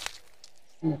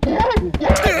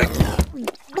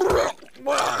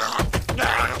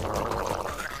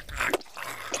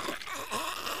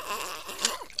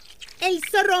 El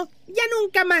zorro ya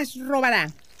nunca más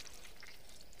robará.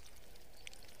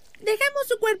 ¿Dejamos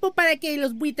su cuerpo para que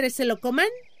los buitres se lo coman?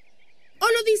 ¿O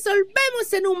lo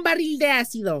disolvemos en un barril de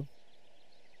ácido?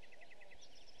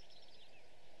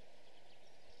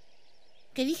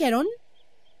 ¿Qué dijeron?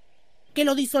 ¿Que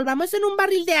lo disolvamos en un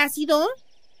barril de ácido?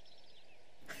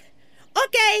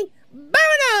 ¡Ok!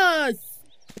 ¡Vámonos!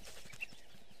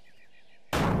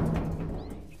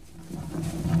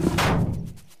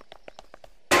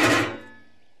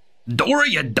 Dora,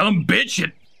 you dumb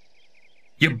bitch!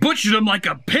 You butchered him like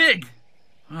a pig!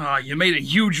 Ah, you made a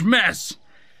huge mess.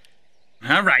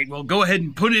 All right, well, go ahead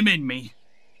and put him in me.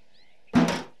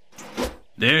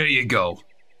 There you go.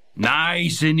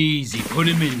 Nice and easy. Put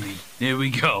him in me. There we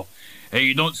go. Hey,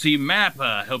 you don't see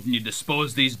Mappa helping you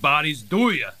dispose these bodies,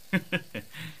 do you?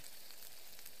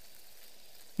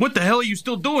 What the hell are you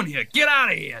still doing here? Get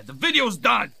out of here. The video's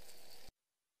done.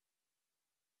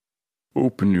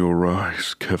 Open your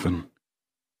eyes, Kevin.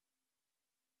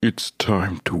 It's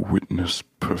time to witness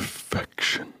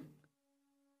perfection.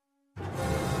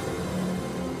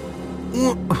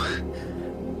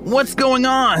 What's going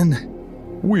on?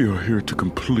 We are here to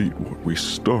complete what we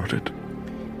started.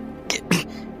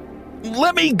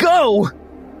 Let me go!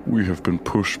 We have been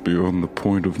pushed beyond the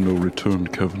point of no return,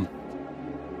 Kevin.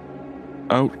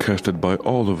 Outcasted by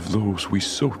all of those we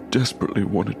so desperately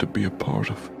wanted to be a part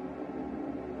of.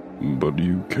 But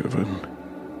you, Kevin,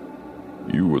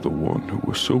 you were the one who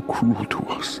was so cruel to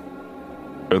us.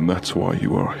 And that's why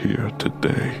you are here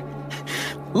today.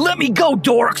 Let me go,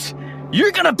 dorks!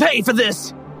 You're gonna pay for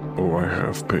this! Oh, I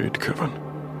have paid, Kevin.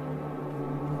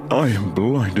 I am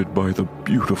blinded by the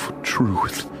beautiful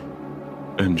truth.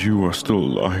 And you are still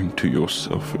lying to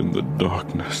yourself in the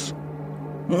darkness.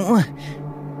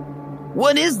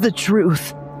 What is the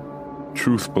truth?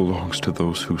 Truth belongs to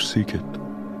those who seek it.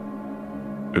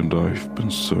 And I've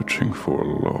been searching for a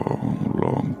long,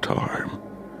 long time.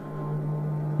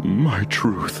 My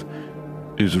truth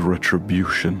is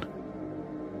retribution.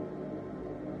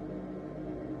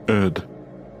 Ed,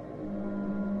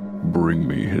 bring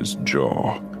me his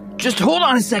jaw. Just hold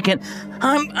on a second.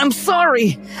 I'm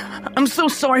sorry. I'm so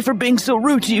sorry for being so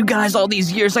rude to you guys all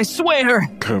these years, I swear.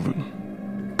 Kevin.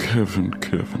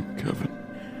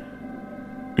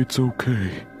 It's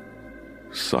okay.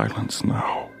 Silence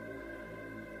now.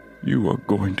 You are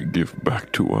going to give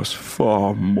back to us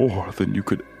far more than you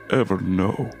could ever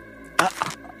know.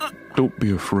 Don't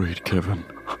be afraid, Kevin.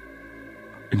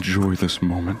 Enjoy this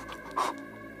moment.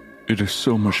 It is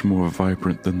so much more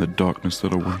vibrant than the darkness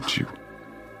that awaits you.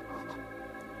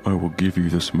 I will give you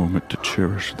this moment to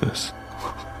cherish this.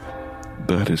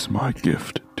 That is my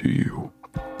gift to you.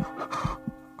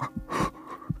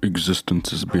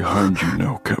 Existence is behind you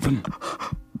now, Kevin.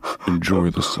 Enjoy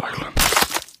the silence.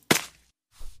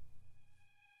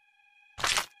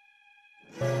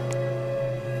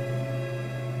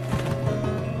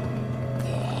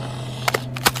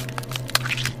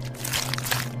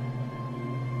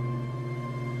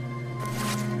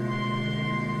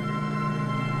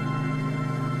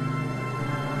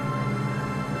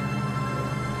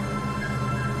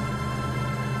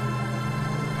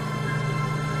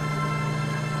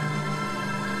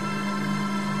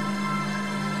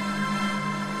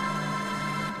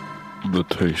 The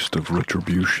taste of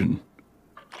retribution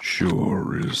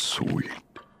sure is sweet.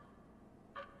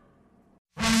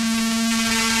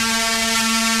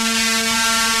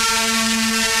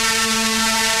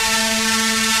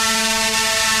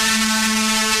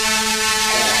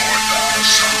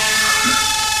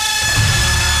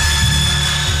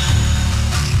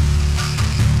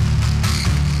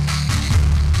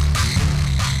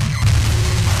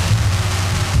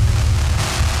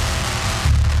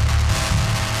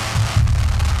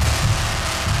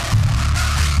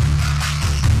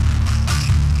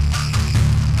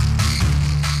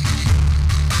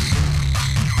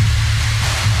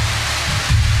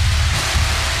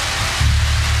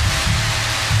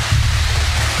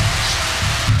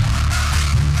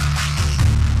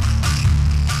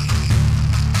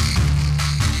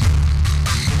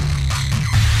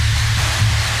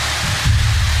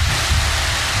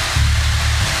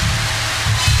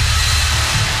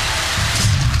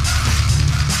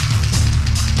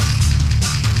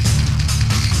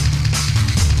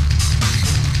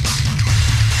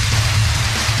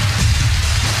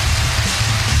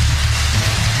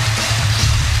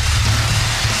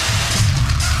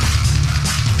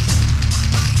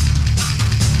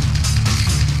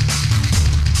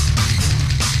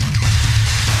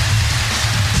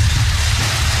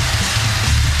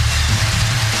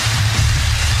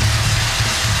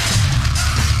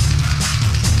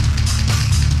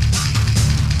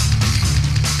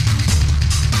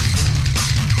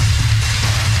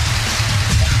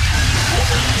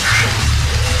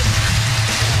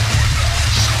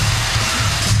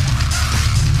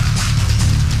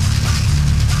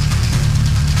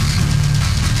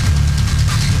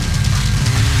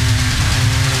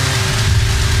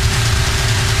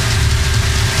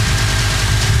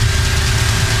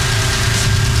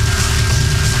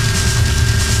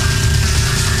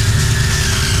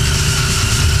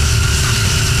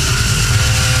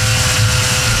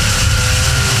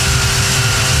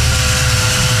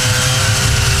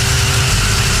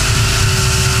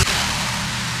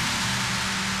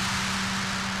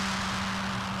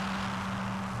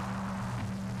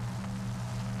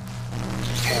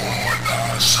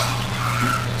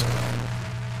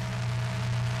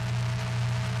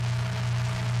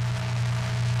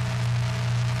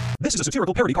 This is a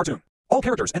satirical parody cartoon. All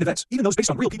characters and events, even those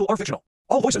based on real people, are fictional.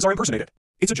 All voices are impersonated.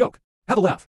 It's a joke. Have a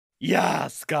laugh.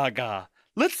 Yes, Gaga.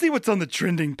 Let's see what's on the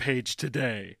trending page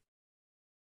today.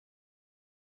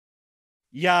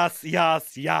 Yes,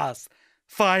 yes, yes.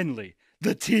 Finally,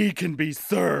 the tea can be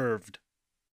served.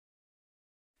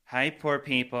 Hi, poor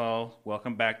people.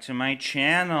 Welcome back to my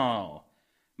channel.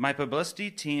 My publicity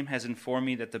team has informed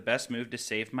me that the best move to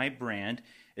save my brand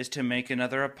is to make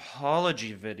another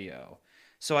apology video.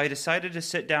 So I decided to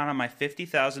sit down on my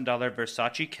 $50,000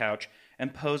 Versace couch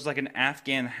and pose like an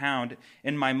Afghan hound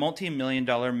in my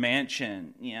multi-million-dollar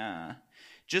mansion. Yeah.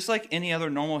 Just like any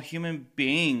other normal human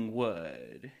being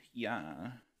would.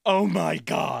 Yeah. Oh my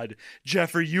god,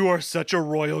 Jeffrey, you are such a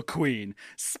royal queen.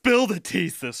 Spill the tea,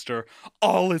 sister.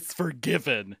 All is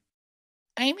forgiven.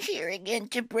 I'm here again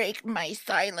to break my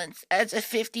silence as a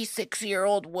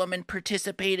 56-year-old woman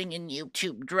participating in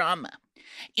YouTube drama.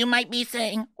 You might be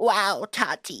saying, wow,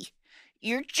 Tati,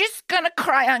 you're just gonna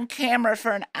cry on camera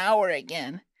for an hour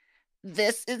again.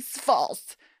 This is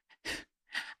false.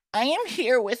 I am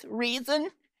here with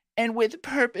reason and with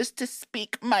purpose to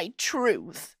speak my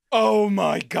truth. Oh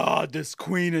my god, this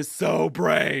queen is so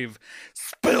brave.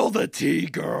 Spill the tea,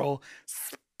 girl.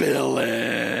 Spill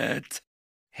it.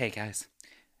 Hey guys,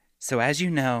 so as you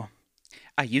know,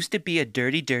 I used to be a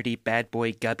dirty, dirty bad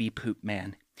boy gubby poop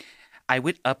man. I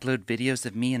would upload videos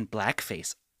of me in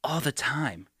blackface all the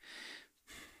time.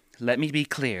 Let me be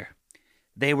clear,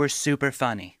 they were super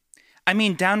funny. I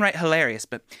mean, downright hilarious,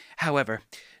 but however,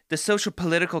 the social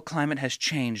political climate has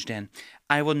changed and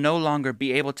I will no longer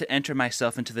be able to enter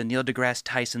myself into the Neil deGrasse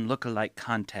Tyson look-alike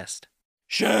contest.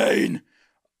 Shane,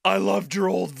 I loved your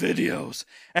old videos,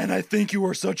 and I think you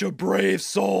are such a brave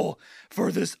soul for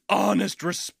this honest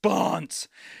response.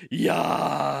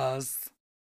 Yes.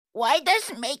 Why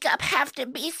does makeup have to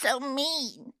be so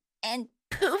mean and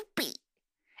poopy?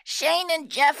 Shane and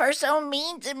Jeff are so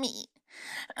mean to me.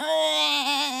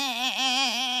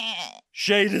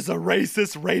 Shade is a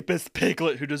racist, rapist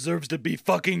piglet who deserves to be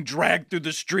fucking dragged through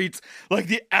the streets like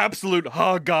the absolute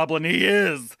hobgoblin he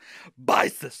is. Bye,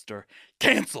 sister.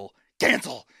 Cancel,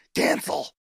 cancel, cancel.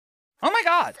 Oh my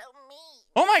god.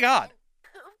 Oh my god.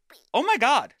 Oh my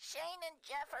god.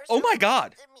 Oh my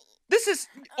god. This is...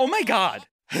 Oh my god.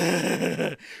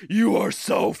 You are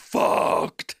so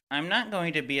fucked. I'm not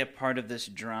going to be a part of this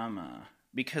drama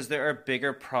because there are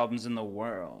bigger problems in the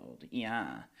world.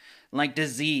 Yeah. Like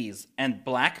disease and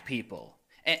black people.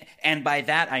 And by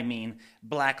that I mean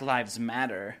Black Lives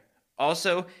Matter.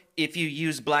 Also, if you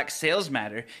use Black Sales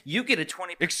Matter, you get a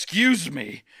 20%... Excuse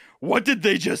me. What did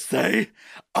they just say?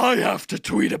 I have to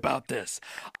tweet about this.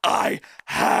 I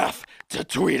have to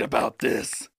tweet about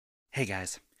this. Hey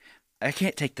guys, I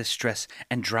can't take the stress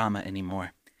and drama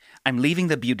anymore. I'm leaving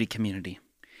the beauty community.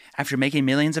 After making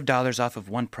millions of dollars off of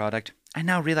one product, I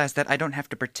now realize that I don't have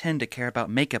to pretend to care about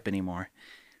makeup anymore.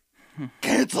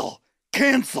 Cancel!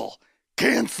 Cancel!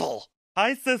 Cancel!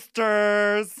 Hi,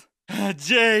 sisters!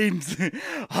 James!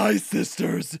 Hi,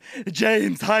 sisters!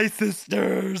 James, hi,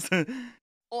 sisters!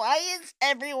 Why is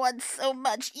everyone so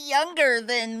much younger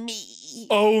than me?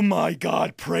 Oh my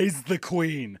god, praise the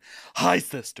queen! Hi,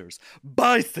 sisters!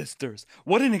 Bye, sisters!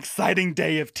 What an exciting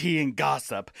day of tea and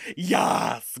gossip!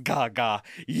 Yas, Gaga!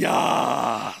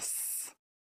 Yas!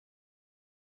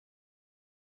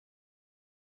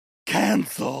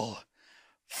 Cancel!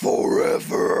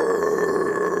 Forever!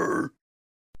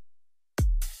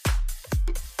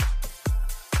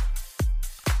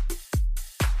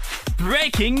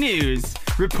 Breaking news!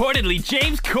 Reportedly,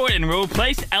 James Corden will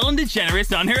replace Ellen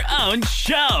DeGeneres on her own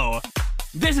show.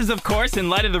 This is, of course, in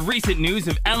light of the recent news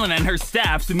of Ellen and her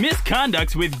staff's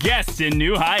misconduct with guests and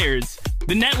new hires.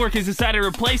 The network has decided to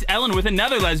replace Ellen with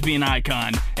another lesbian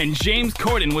icon, and James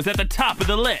Corden was at the top of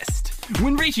the list.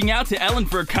 When reaching out to Ellen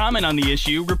for a comment on the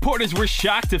issue, reporters were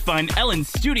shocked to find Ellen's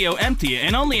studio empty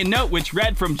and only a note which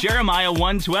read from Jeremiah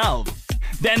 1:12.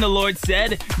 Then the Lord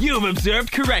said, "You have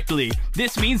observed correctly.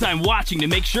 This means I'm watching to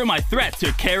make sure my threats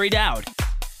are carried out."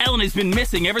 Ellen has been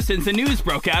missing ever since the news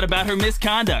broke out about her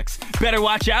misconducts. Better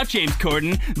watch out, James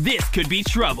Corden. This could be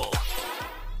trouble.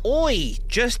 Oi,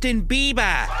 Justin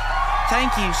Bieber.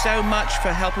 Thank you so much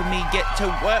for helping me get to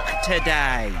work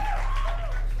today.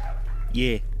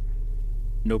 Yeah,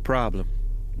 no problem.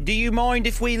 Do you mind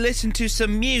if we listen to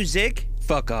some music?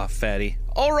 Fuck off, fatty.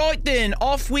 Alright then,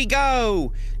 off we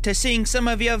go to sing some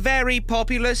of your very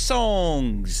popular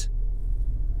songs.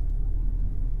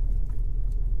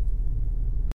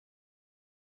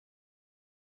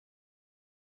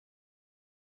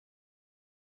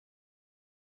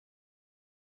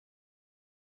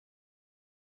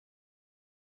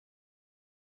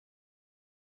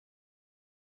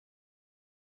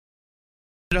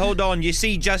 Hold on, you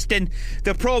see, Justin,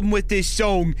 the problem with this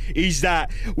song is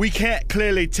that we can't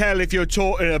clearly tell if you're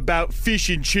talking about fish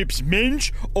and chips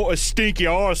minge or a stinky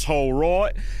arsehole,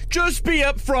 right? Just be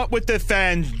upfront with the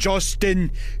fans,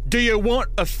 Justin. Do you want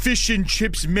a fish and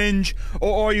chips minge,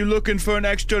 or are you looking for an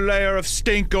extra layer of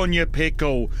stink on your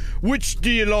pickle? Which do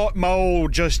you like more,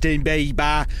 Justin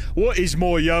Bieber? What is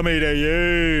more yummy to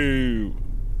you?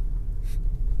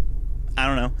 I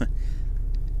don't know.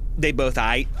 They both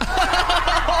ate.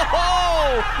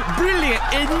 Oh, brilliant,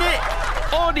 isn't it?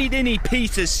 I'd eat any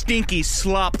piece of stinky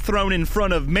slop thrown in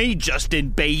front of me,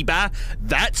 Justin Bieber.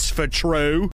 That's for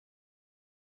true.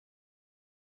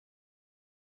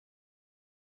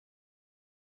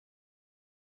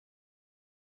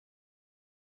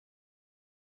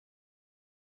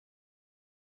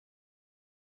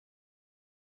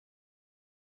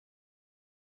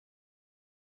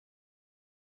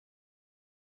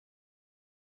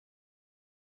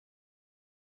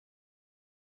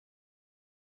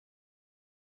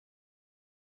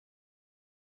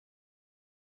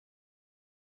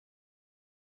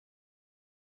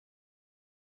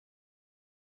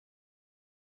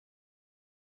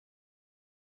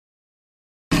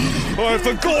 Oh,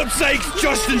 for God's sakes,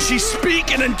 Justin, she's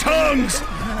speaking in tongues!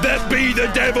 That be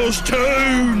the devil's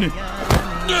tune!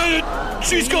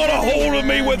 She's got a hold of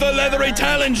me with her leathery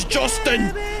talons,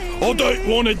 Justin! I don't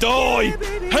want to die!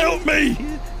 Help me!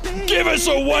 Give us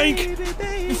a wank!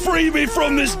 Free me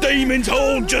from this demon's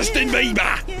hold, Justin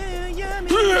Bieber!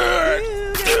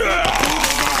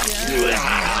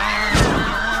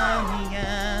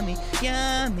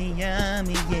 Yummy,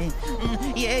 yummy, yeah.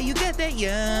 Yeah, you got that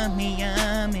yummy,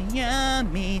 yummy,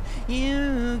 yummy.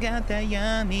 You got that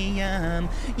yummy, yum.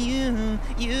 You.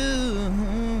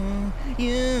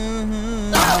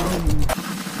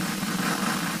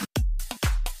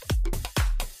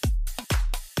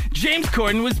 James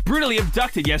Corden was brutally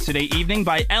abducted yesterday evening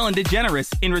by Ellen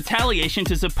DeGeneres in retaliation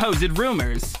to supposed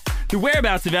rumors. The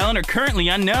whereabouts of Ellen are currently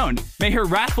unknown. May her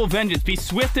wrathful vengeance be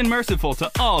swift and merciful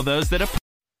to all those that oppose.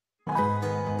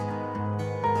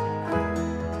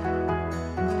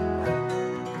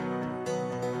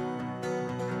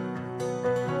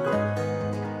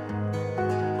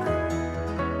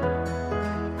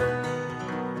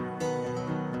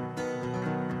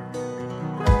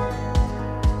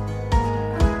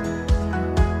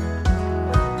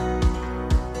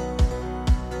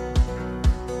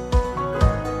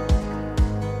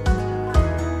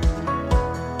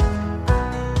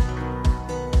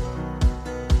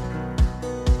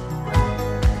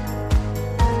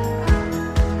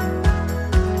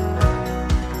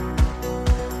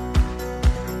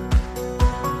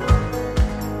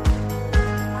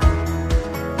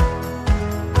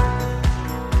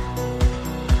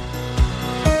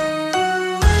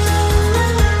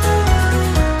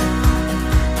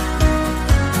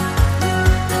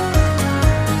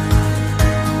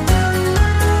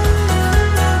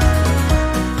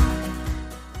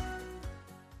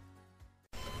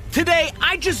 Today,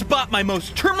 I just bought my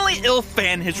most terminally ill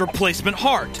fan his replacement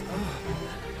heart.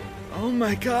 Oh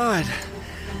my god.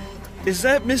 Is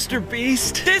that Mr.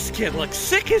 Beast? This kid looks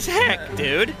sick as heck,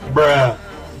 dude. Bruh.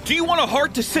 Do you want a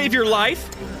heart to save your life?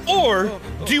 Or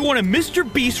do you want a Mr.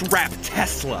 Beast wrapped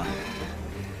Tesla?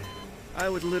 I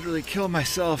would literally kill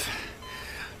myself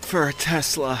for a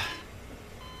Tesla.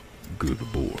 Good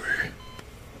boy.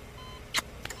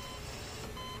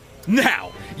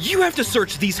 Now, you have to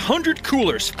search these 100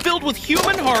 coolers filled with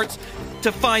human hearts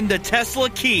to find the Tesla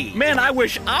key. Man, I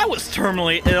wish I was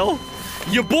terminally ill.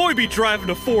 Your boy be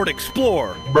driving a Ford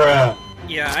Explorer. Bruh.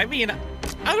 Yeah, I mean,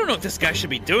 I don't know if this guy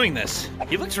should be doing this.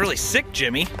 He looks really sick,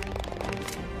 Jimmy.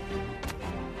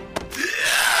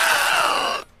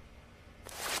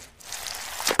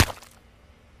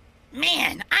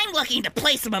 Man, I'm looking to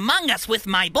play some Among Us with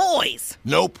my boys.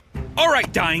 Nope. All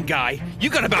right, dying guy. You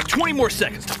got about 20 more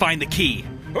seconds to find the key.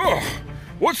 Oh,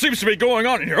 what seems to be going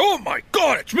on in here? Oh my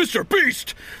god, it's Mr.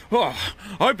 Beast! Oh,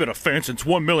 I've been a fan since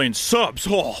 1 million subs.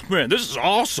 Oh, man, this is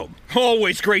awesome.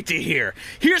 Always great to hear.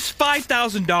 Here's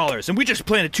 $5,000, and we just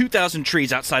planted 2,000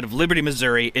 trees outside of Liberty,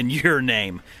 Missouri in your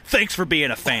name. Thanks for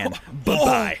being a fan.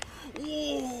 Bye-bye.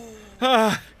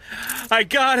 I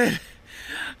got it.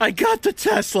 I got the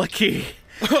Tesla key.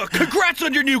 Congrats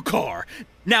on your new car.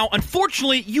 Now,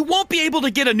 unfortunately, you won't be able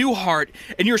to get a new heart,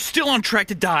 and you're still on track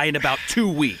to die in about 2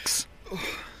 weeks.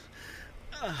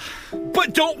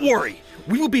 But don't worry.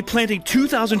 We will be planting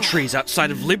 2,000 trees outside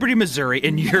of Liberty, Missouri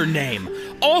in your name.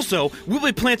 Also, we'll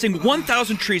be planting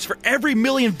 1,000 trees for every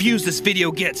million views this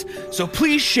video gets. So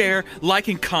please share, like,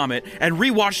 and comment, and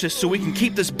rewatch this so we can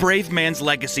keep this brave man's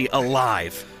legacy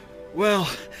alive. Well,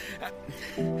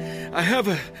 I have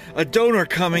a donor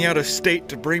coming out of state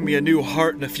to bring me a new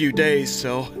heart in a few days,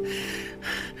 so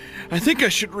I think I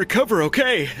should recover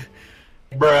okay.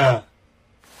 Bruh.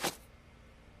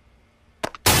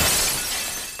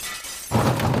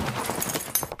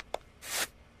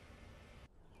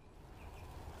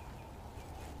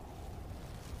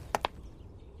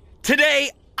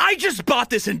 Today, I just bought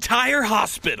this entire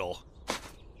hospital.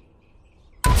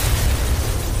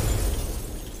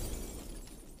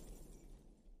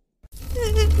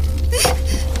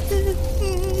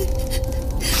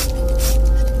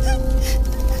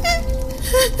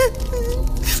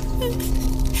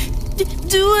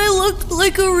 Do I look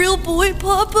like a real boy,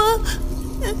 Papa?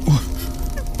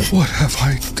 What have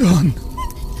I done?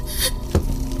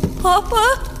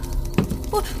 Papa?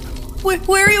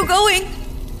 Where are you going?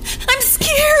 I'm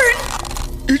scared!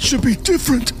 It should be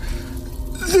different.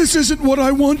 This isn't what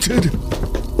I wanted.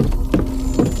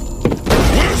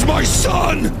 Where's my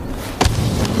son?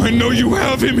 I know you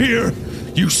have him here.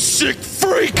 You sick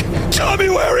freak! Tell me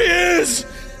where he is!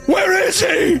 Where is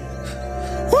he?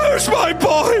 Where's my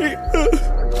boy?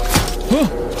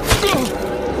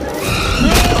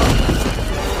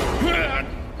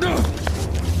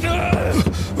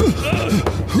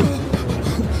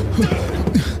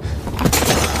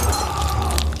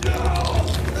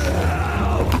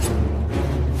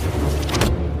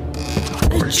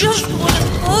 I just want to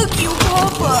hug you,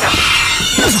 Papa.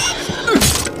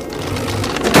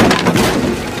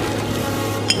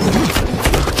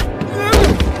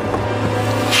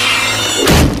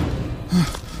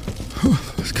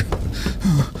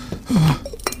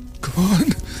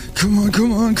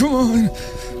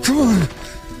 Come on.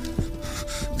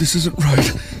 This isn't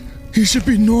right. He should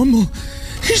be normal.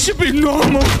 He should be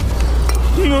normal.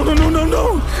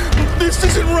 No. This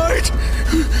isn't right.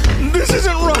 This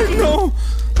isn't right, no.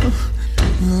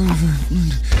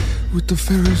 With the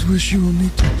Pharaoh's wish, you will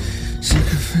need to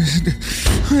sacrifice it.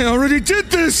 I already did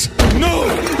this. No,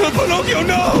 Pinocchio,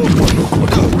 no.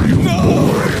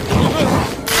 No.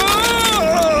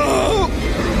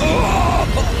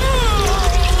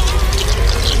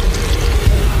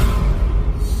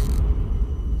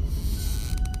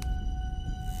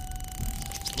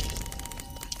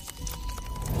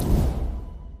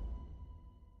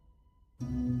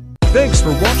 Thanks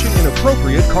for watching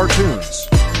Inappropriate Cartoons,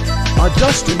 a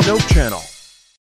Dustin Nope channel.